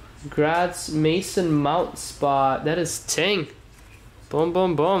 Congrats, Mason Mount spot. That is Ting. Boom,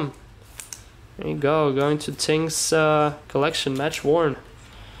 boom, boom. There you go. Going to Ting's collection. Match worn.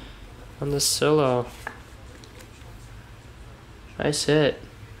 On the Silo. Nice hit.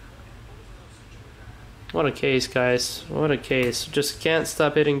 What a case, guys. What a case. Just can't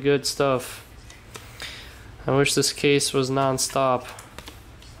stop hitting good stuff. I wish this case was non-stop.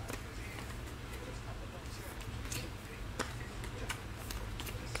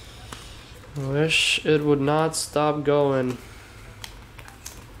 I wish it would not stop going.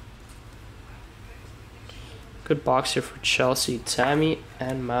 Good box here for Chelsea. Tammy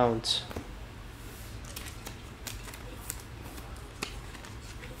and Mount.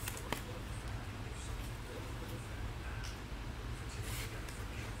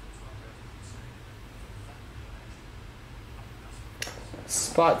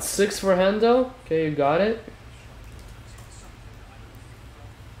 Spot 6 for Hendo. Okay, you got it.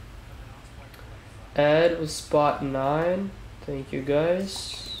 Ed was spot 9. Thank you,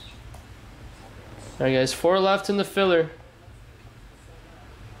 guys. Alright, guys. 4 left in the filler.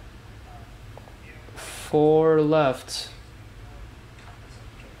 4 left.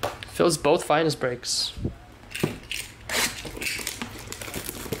 Fills both finest breaks.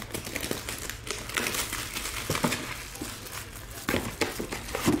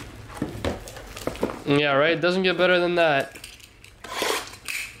 Yeah, right? It doesn't get better than that.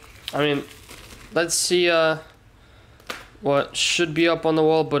 I mean, let's see what should be up on the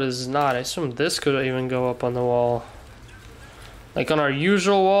wall but is not. I assume this could even go up on the wall. Like on our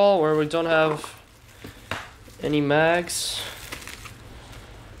usual wall where we don't have any mags.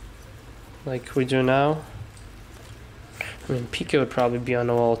 Like we do now. I mean, Pico would probably be on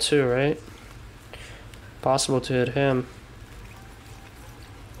the wall too, right? Possible to hit him.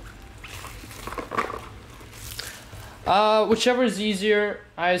 Whichever is easier.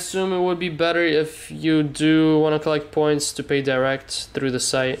 I assume it would be better if you do want to collect points to pay direct through the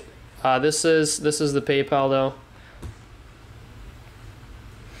site. This is the PayPal though.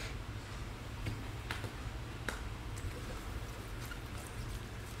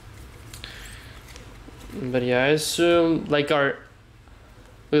 But yeah, I assume like our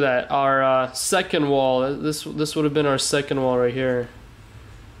look at that, our second wall. This would have been our second wall right here.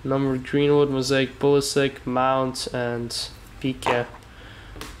 Numbered Greenwood, Mosaic, Pulisic, Mount, and Pique.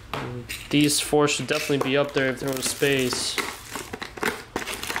 These 4 should definitely be up there if there was space.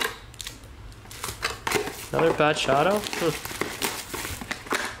 Another bad shadow?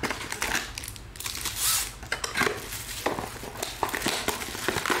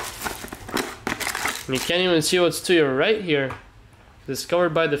 And you can't even see what's to your right here.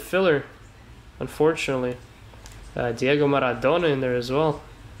 Discovered by the filler, unfortunately. Diego Maradona in there as well.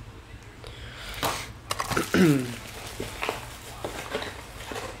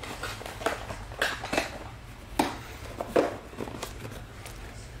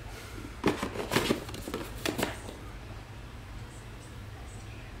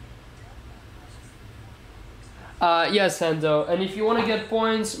 Yes, Hendo. And if you want to get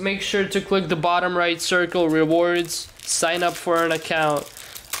points, make sure to click the bottom right circle, rewards, sign up for an account,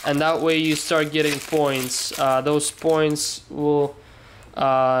 and that way you start getting points. Those points will,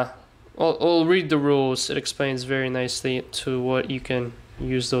 we'll read the rules. It explains very nicely to what you can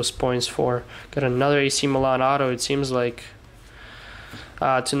use those points for. Got another AC Milan auto, it seems like.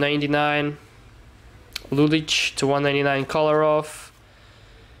 To 99, Lulic to 199, Kolarov.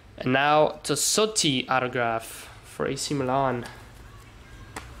 And now to Sotti autograph for AC Milan.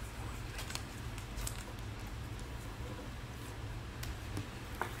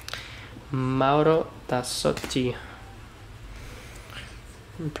 Mauro Tassotti.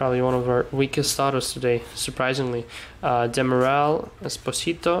 Probably one of our weakest autos today, surprisingly. Demiral,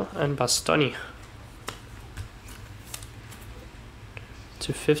 Esposito, and Bastoni.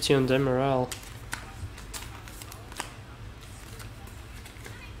 250 on Demiral.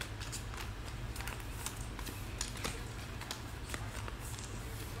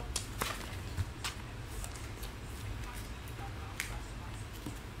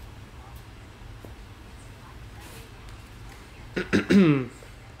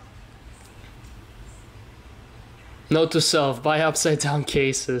 Note to self, buy upside down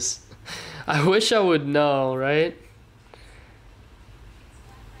cases. I wish I would know, right?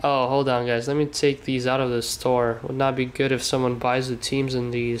 Oh, hold on, guys. Let me take these out of the store. Would not be good if someone buys the teams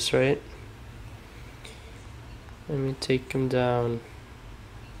in these, right? Let me take them down.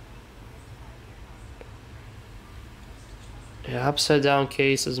 Yeah, upside down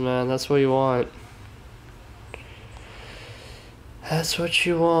cases, man. That's what you want. That's what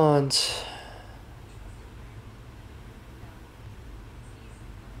you want.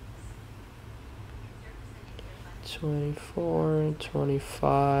 $24,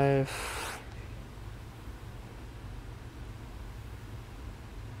 $25.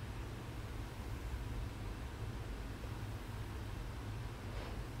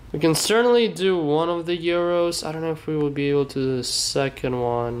 We can certainly do one of the Euros. I don't know if we will be able to do the second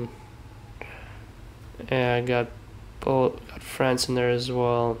one. Yeah, I got France in there as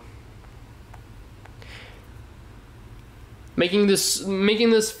well. Making this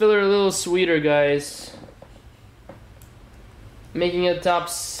filler a little sweeter, guys. Making it top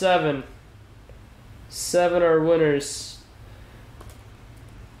 7. 7 are winners.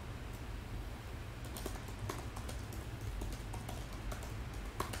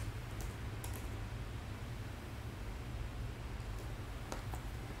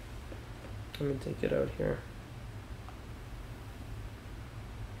 Let me take it out here.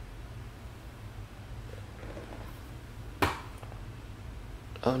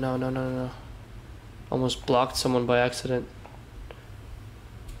 Oh no. Almost blocked someone by accident.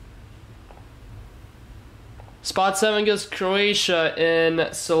 Spot 7 gets Croatia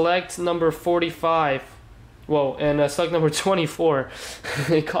in select number 45. Whoa, and select number 24.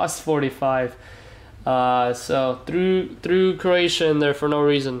 It costs 45. So threw Croatia in there for no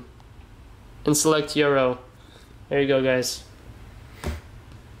reason. In select Euro. There you go, guys.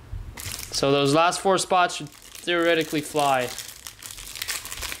 So those last 4 spots should theoretically fly.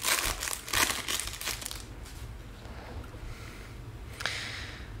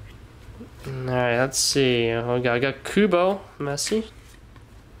 Alright, let's see. I got Kubo, Messi.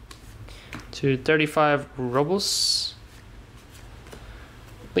 To 35 Robles.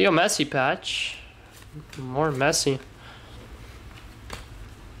 Leo Messi patch. More Messi.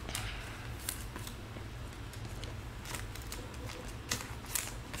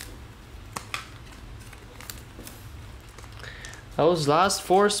 Those last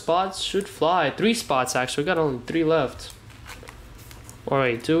 4 spots should fly. 3 spots actually. We got only 3 left.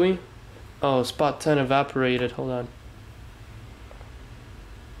 Alright, do we? Oh, spot 10 evaporated. Hold on.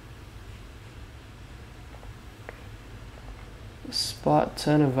 Spot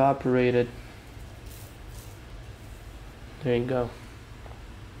 10 evaporated. There you go.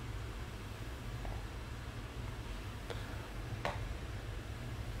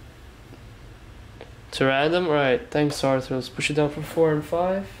 To random? Right. Thanks, Arthur. Let's push it down from 4 and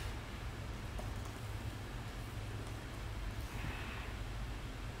 5.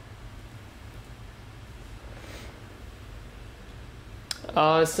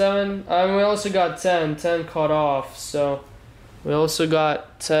 Seven. We also got 10. 10 caught off, so we also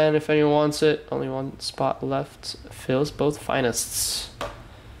got 10 if anyone wants it. Only 1 spot left. Fills both finalists.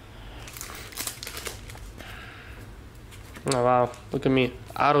 Oh wow, look at me.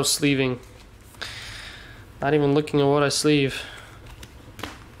 Auto sleeving. Not even looking at what I sleeve.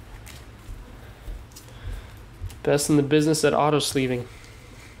 Best in the business at auto sleeving.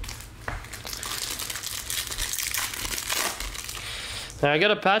 Now I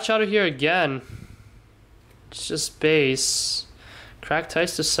got a patch out of here again. It's just base. Cracked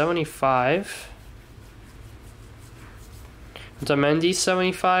ice to 75. Otamendi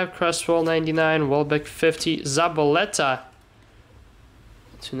 75. Cresswell 99. Welbeck 50. Zabaleta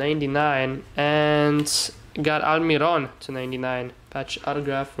to 99. And got Almiron to 99. Patch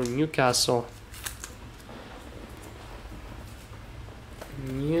autograph for Newcastle.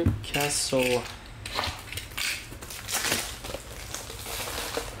 Newcastle.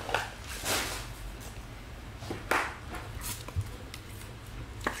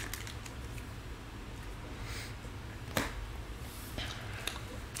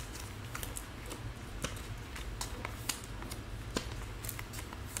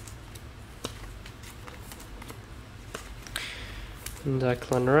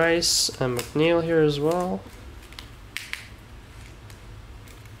 Declan Rice and McNeil here as well.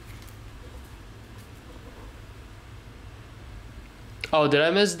 Oh, did I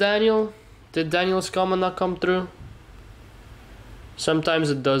miss Daniel? Did Daniel's comment not come through? Sometimes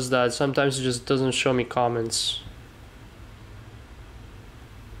it does that. Sometimes it just doesn't show me comments.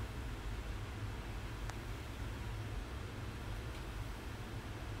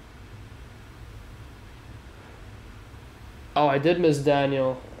 Oh, I did miss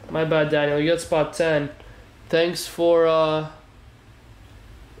Daniel. My bad, Daniel. You got spot 10. Thanks for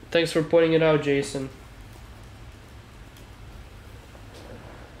pointing it out, Jason.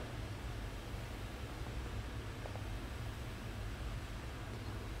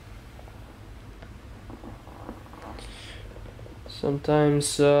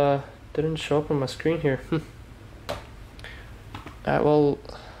 Sometimes didn't show up on my screen here. Well,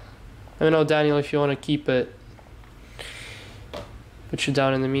 let me know, Daniel, if you want to keep it. Put you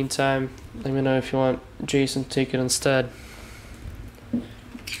down in the meantime. Let me know if you want Jason to take it instead.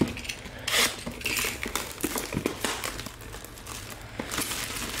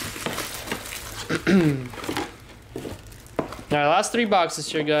 Alright, last 3 boxes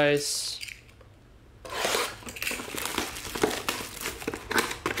here, guys.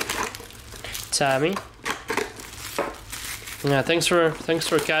 Tammy. Yeah, thanks for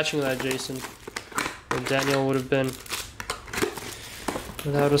catching that, Jason. And Daniel would have been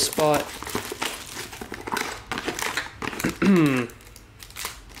without a spot.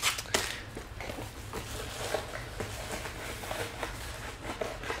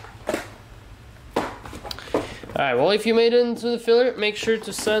 Alright, well, if you made it into the filler, make sure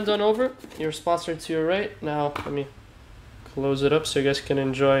to send on over. Your spots are to your right. Now, let me close it up so you guys can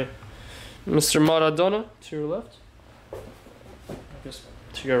enjoy Mr. Maradona to your left. I guess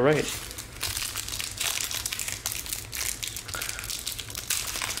to your right.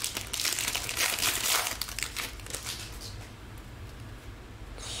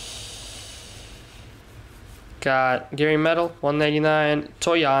 Got Gary Medel, 199.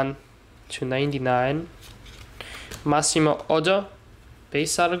 Toyan, 299. Massimo Odo,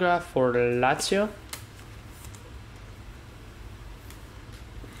 base autograph for Lazio.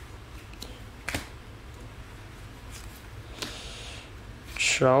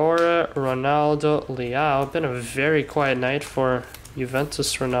 Traore, Ronaldo, Leao. Been a very quiet night for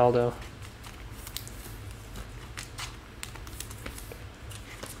Juventus Ronaldo.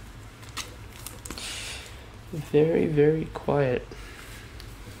 Very, very quiet.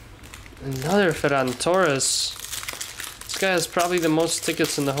 Another Ferran Torres. This guy has probably the most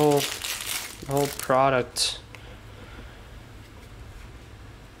tickets in the whole product.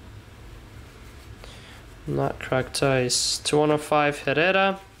 Not cracked ice. 205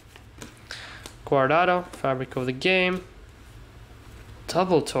 Herrera. Guardado, fabric of the game.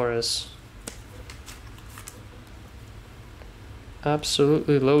 Double Torres.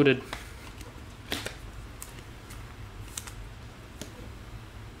 Absolutely loaded.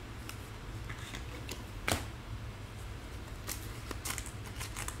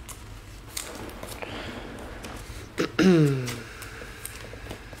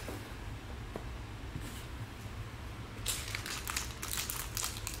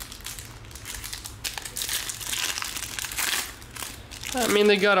 I mean,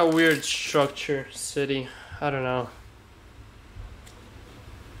 they got a weird structure, City. I don't know.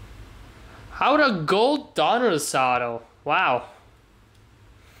 How would a gold Don Rosado? Wow.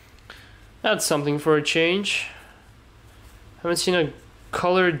 That's something for a change. Haven't seen a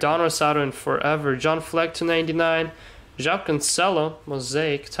colored Don Rosado in forever. John Fleck to 99. Jacques Cancelo,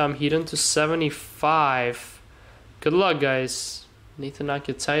 Mosaic. Tom Heaton to 75. Good luck, guys. Need to knock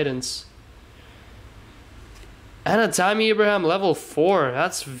your Titans. And a Tammy Abraham level 4.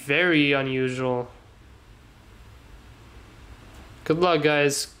 That's very unusual. Good luck,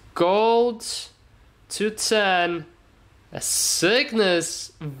 guys. Gold 210. A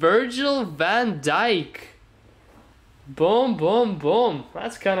sickness. Virgil van Dijk. Boom, boom, boom.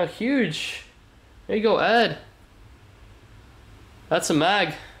 That's kind of huge. There you go, Ed. That's a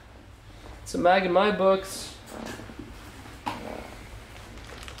mag. It's a mag in my books.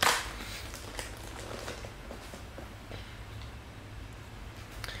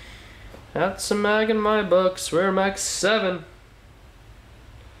 That's a mag in my books. We're mag 7.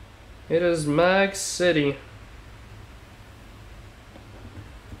 It is Mag City.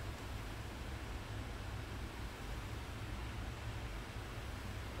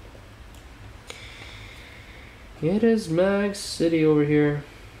 It is Mag City over here.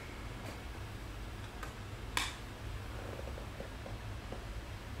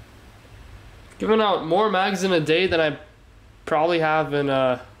 Giving out more mags in a day than I probably have in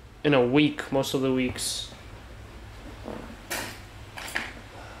a week, most of the weeks.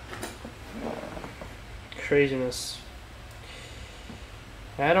 Craziness.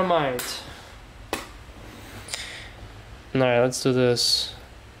 I don't mind. Alright, let's do this.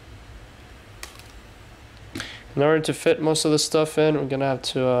 In order to fit most of the stuff in, we're gonna have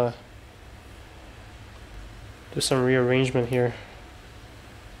to do some rearrangement here.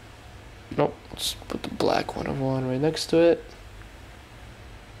 Nope, let's put the black 101 right next to it.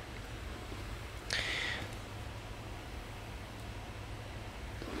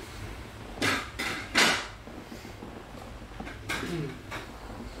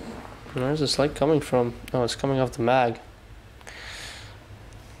 Where's this light coming from? Oh, it's coming off the mag.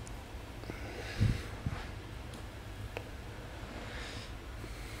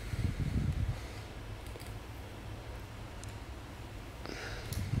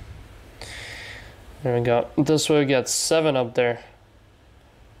 There we go. This way we get 7 up there.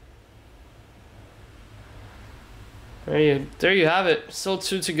 There you have it. Still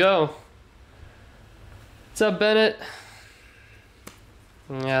 2 to go. What's up, Bennett?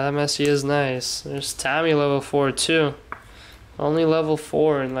 Yeah, that Messi is nice. There's Tammy level 4 too. Only level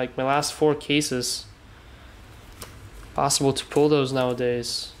 4 in like my last 4 cases. Possible to pull those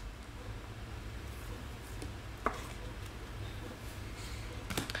nowadays.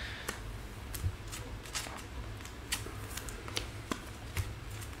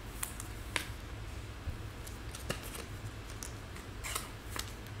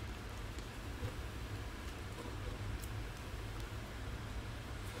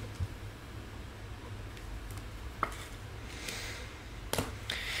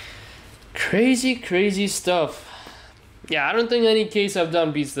 Crazy, crazy stuff. Yeah, I don't think any case I've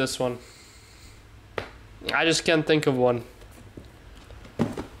done beats this one. I just can't think of one.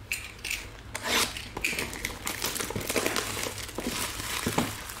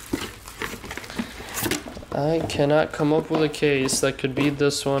 I cannot come up with a case that could beat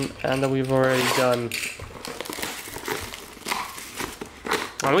this one and that we've already done.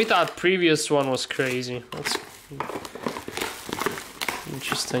 And we thought previous one was crazy. That's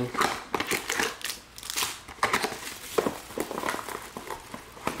interesting.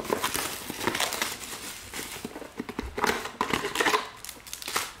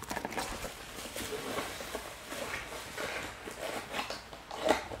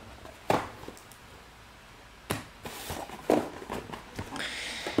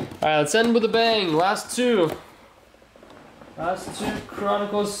 Alright, let's end with a bang. Last two. Last 2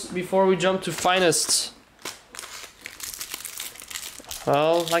 Chronicles before we jump to Finest.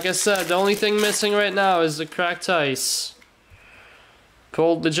 Well, like I said, the only thing missing right now is the cracked ice.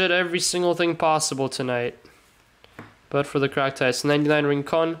 Pulled legit every single thing possible tonight. But for the cracked ice, 99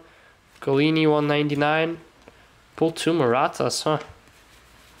 Rincon, Golini 199. Pulled 2 Maratas, huh?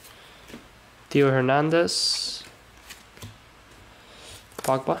 Theo Hernandez.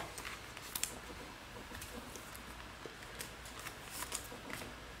 Pogba.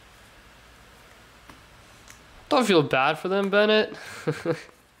 Don't feel bad for them, Bennett.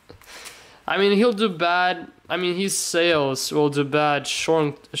 I mean, he'll do bad. I mean, his sales will do bad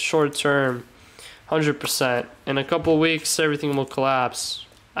short term, 100%. In a couple weeks, everything will collapse.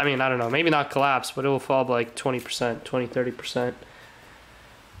 I mean, I don't know. Maybe not collapse, but it will fall by like 20%, 20, 30%.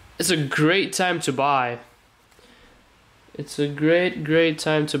 It's a great time to buy. It's a great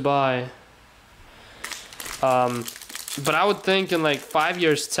time to buy. But I would think in like 5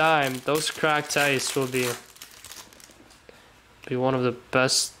 years' time, those cracked ice will be one of the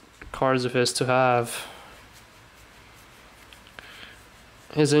best cards of his to have.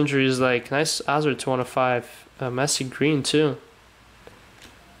 His injury is like nice Azure 205, Messi green too.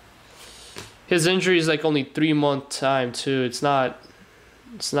 His injury is like only 3-month time too. It's not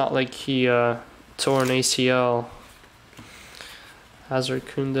like he tore an ACL. Hazard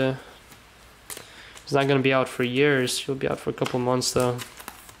Kunde. He's not gonna be out for years. He'll be out for a couple months though.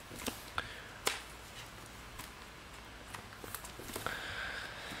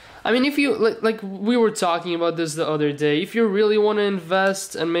 I mean, if you like we were talking about this the other day, if you really want to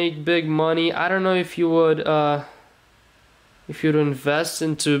invest and make big money, I don't know if you would invest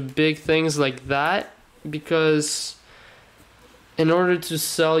into big things like that, because in order to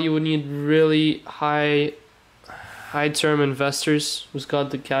sell you would need really high term investors who's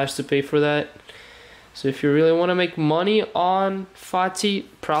got the cash to pay for that. So if you really want to make money on Fati,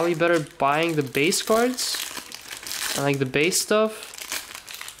 probably better buying the base cards and like the base stuff,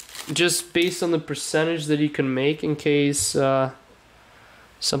 just based on the percentage that you can make in case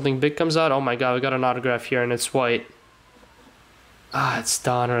something big comes out. Oh my god, we got an autograph here and it's white. Ah, it's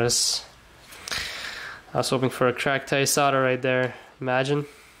Donruss. I was hoping for a cracked ice auto right there. Imagine.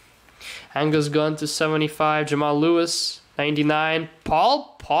 Angus Gunn to 75. Jamal Lewis, 99.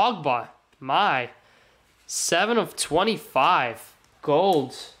 Paul Pogba. My. 7 of 25.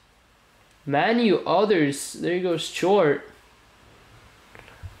 Gold. Manu others. There he goes short.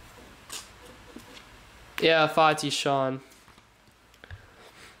 Yeah, Fatih Sean.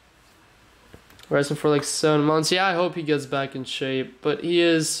 Resting for like 7 months. Yeah, I hope he gets back in shape. But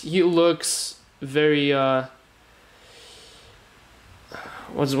he looks very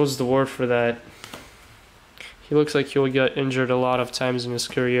what's the word for that? He looks like he'll get injured a lot of times in his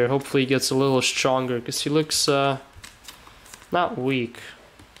career. Hopefully he gets a little stronger, because he looks not weak,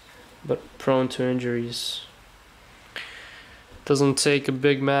 but prone to injuries. Doesn't take a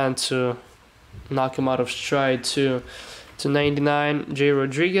big man to knock him out of stride too. To 99, J.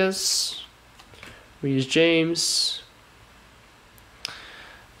 Rodriguez. Reese James.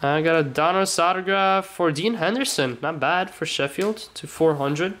 I got a Donruss autograph for Dean Henderson. Not bad for Sheffield. To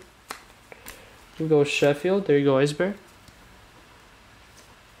 400. Here goes Sheffield. There you go, Ice Bear.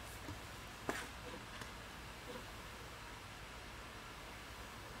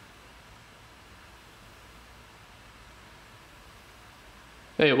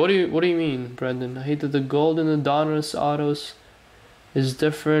 Hey, what do you mean, Brendan? I hate that the gold in the Donruss autos is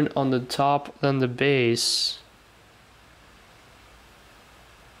different on the top than the base.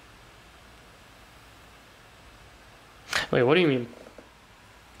 Wait, what do you mean?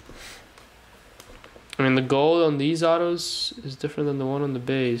 I mean, the gold on these autos is different than the one on the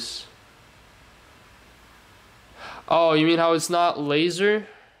base. Oh, you mean how it's not laser?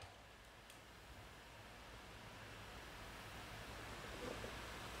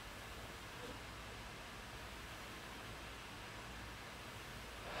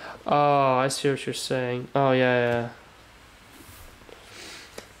 Oh, I see what you're saying. Oh, yeah.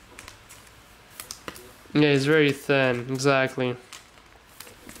 Yeah, it's very thin, exactly.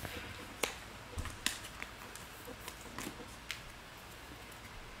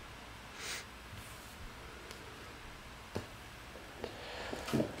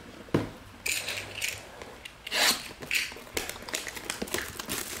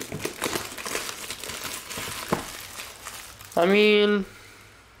 I mean,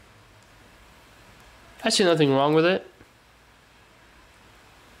 I see nothing wrong with it.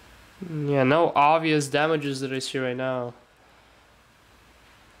 Yeah, no obvious damages that I see right now.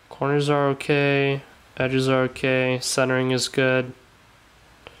 Corners are okay, edges are okay, centering is good.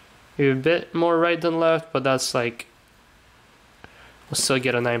 You're a bit more right than left, but that's like, we'll still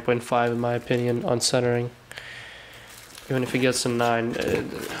get a 9.5 in my opinion on centering. Even if it gets a 9. It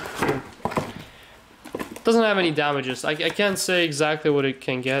doesn't have any damages. I can't say exactly what it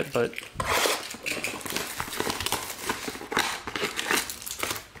can get, but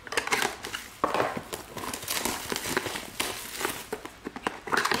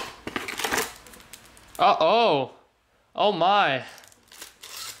uh-oh. Oh my.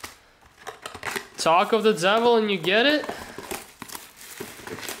 Talk of the devil and you get it?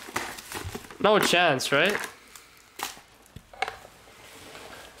 No chance, right?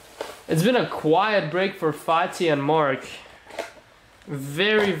 It's been a quiet break for Fatih and Mark.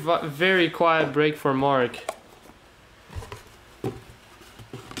 Very quiet break for Mark.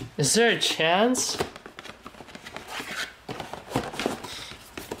 Is there a chance?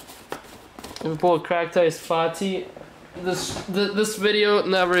 Liverpool cracked ice Fatih. This video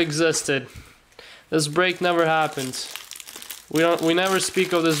never existed. This break never happened. We never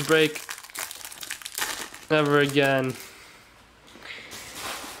speak of this break ever again.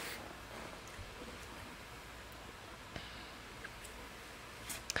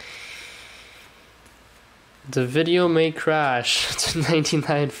 The video may crash. To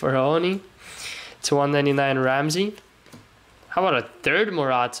 99 for Oni. To 199 Ramsey. How about a third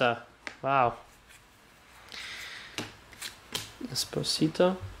Morata? Wow.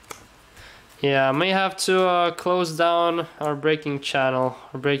 Esposito. Yeah, I may have to close down our breaking channel,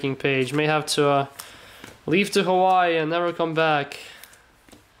 our breaking page. May have to leave to Hawaii and never come back.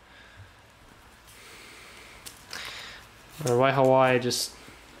 Or why Hawaii? Just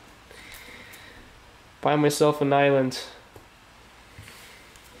buy myself an island.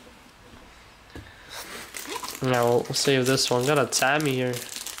 Yeah, we'll save this one. Got a Tammy here.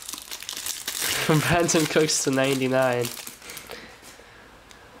 Brandon Cooks to 99.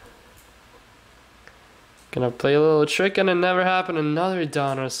 Gonna play a little trick and it never happened. Another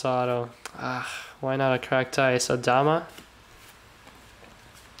Donruss auto. Why not a cracked ice? Adama.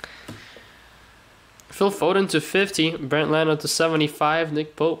 Phil Foden to 50. Brent Lano to 75.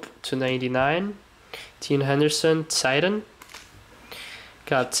 Nick Pope to 99. Dean Henderson, Titan.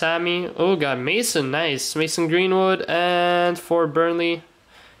 Got Tammy. Oh, got Mason. Nice. Mason Greenwood. And for Burnley,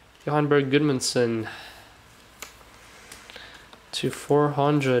 Johan Berg Goodmanson. To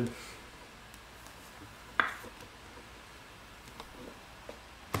 400.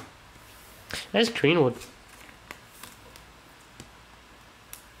 Nice Greenwood.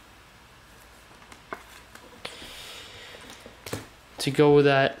 To go with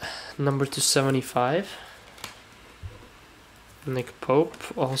that number 275. Nick Pope,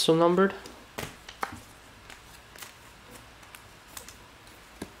 also numbered.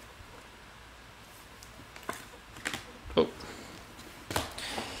 Oh.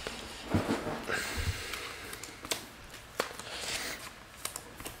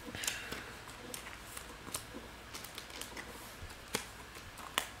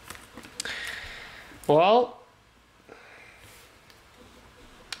 Well,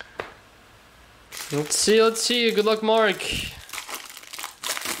 let's see. Good luck, Mark.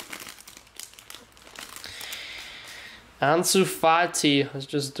 Ansu Fati was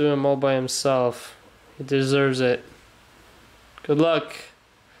just doing them all by himself. He deserves it. Good luck.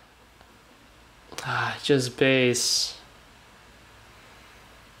 Just base.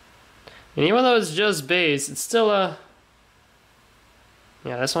 And even though it's just base, it's still a...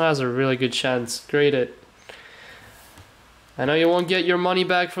 Yeah, this one has a really good chance. Grade it. I know you won't get your money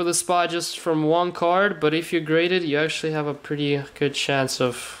back for the spot just from one card, but if you grade it, you actually have a pretty good chance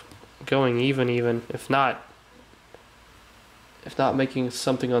of going even. If not making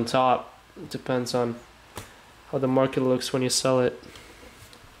something on top. It depends on how the market looks when you sell it.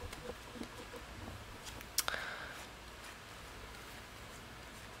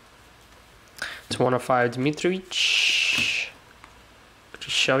 To 105 Dmitrovic,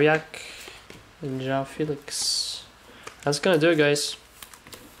 Krychowiak, and João Felix. That's gonna do it, guys.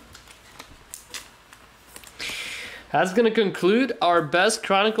 That's gonna conclude our best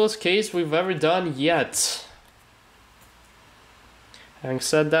Chronicles case we've ever done yet. Having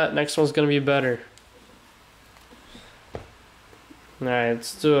said that, next one's gonna be better. Alright,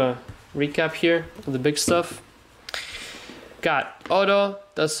 let's do a recap here of the big stuff. Got Odo,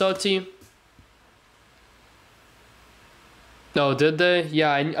 Dasoti. Oh, did they?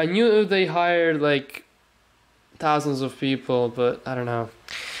 Yeah, I knew they hired like thousands of people, but I don't know.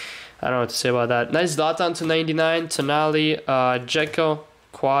 I don't know what to say about that. Nice Zlatan to 99, Tonali, Dzeko,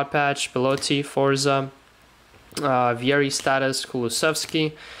 Quad Patch, Belotti, Forza, Vieri status,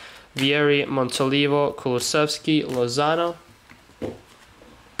 Kulusevski, Vieri, Montolivo, Kulusevski, Lozano.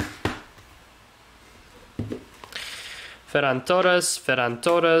 Ferran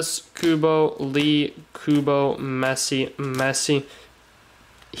Torres, Kubo, Lee, Kubo, Messi,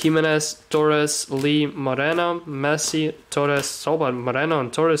 Jimenez, Torres, Lee, Moreno, Messi, Torres. It's all about Moreno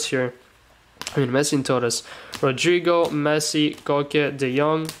and Torres here. I mean, Messi and Torres. Rodrigo, Messi, Koke, De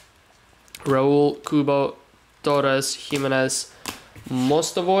Jong, Raul, Kubo, Torres, Jimenez,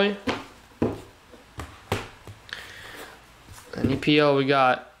 Mostovoy. And EPL, we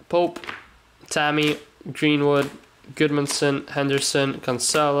got Pope, Tammy, Greenwood, Goodmanson, Henderson,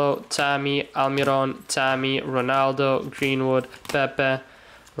 Cancelo, Tammy, Almiron, Tammy, Ronaldo, Greenwood, Pepe,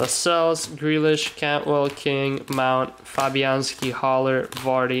 Lascelles, Grealish, Cantwell, King, Mount, Fabianski, Haller,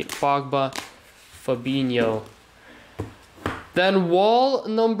 Vardy, Pogba, Fabinho. Then wall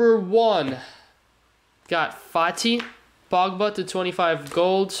number 1. Got Fati, Pogba to 25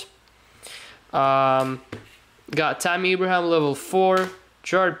 gold. Got Tammy Abraham level 4.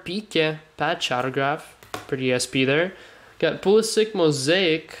 Gerard Piqué, patch autograph. Pretty SP there. Got Pulisic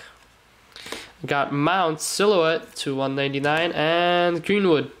Mosaic. Got Mount Silhouette to 199 and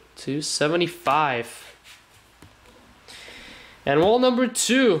Greenwood to 75. And wall number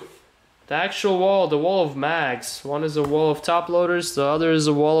 2. The actual wall, the wall of mags. One is a wall of top loaders, the other is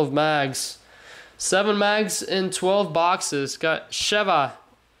a wall of mags. 7 mags in 12 boxes. Got Sheva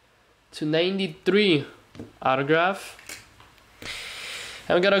to 93 autograph.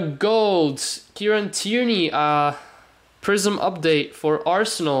 And we got a gold Kieran Tierney Prism update for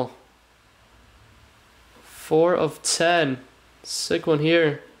Arsenal. 4 of 10. Sick one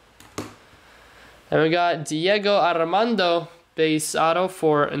here. And we got Diego Armando base auto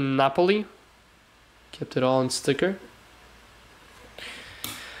for Napoli. Kept it all in sticker.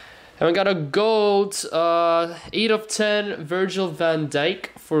 And we got a gold 8 of 10 Virgil van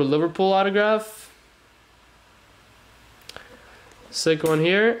Dijk for Liverpool autograph. Sick one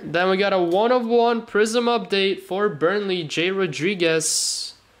here. Then we got a 1 of 1 Prism update for Burnley, J.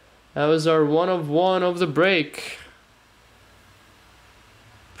 Rodriguez. That was our 1 of 1 of the break.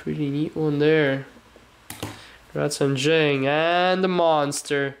 Pretty neat one there. Congrats on Jing. And the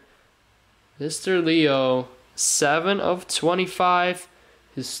monster, Mr. Leo. 7 of 25.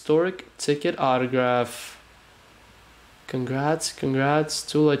 Historic ticket autograph. Congrats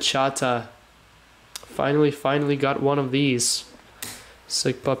to La Chata. Finally got one of these.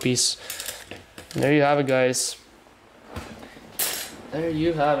 Sick puppies. And there you have it, guys. There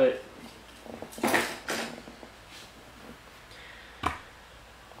you have it.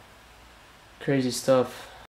 Crazy stuff.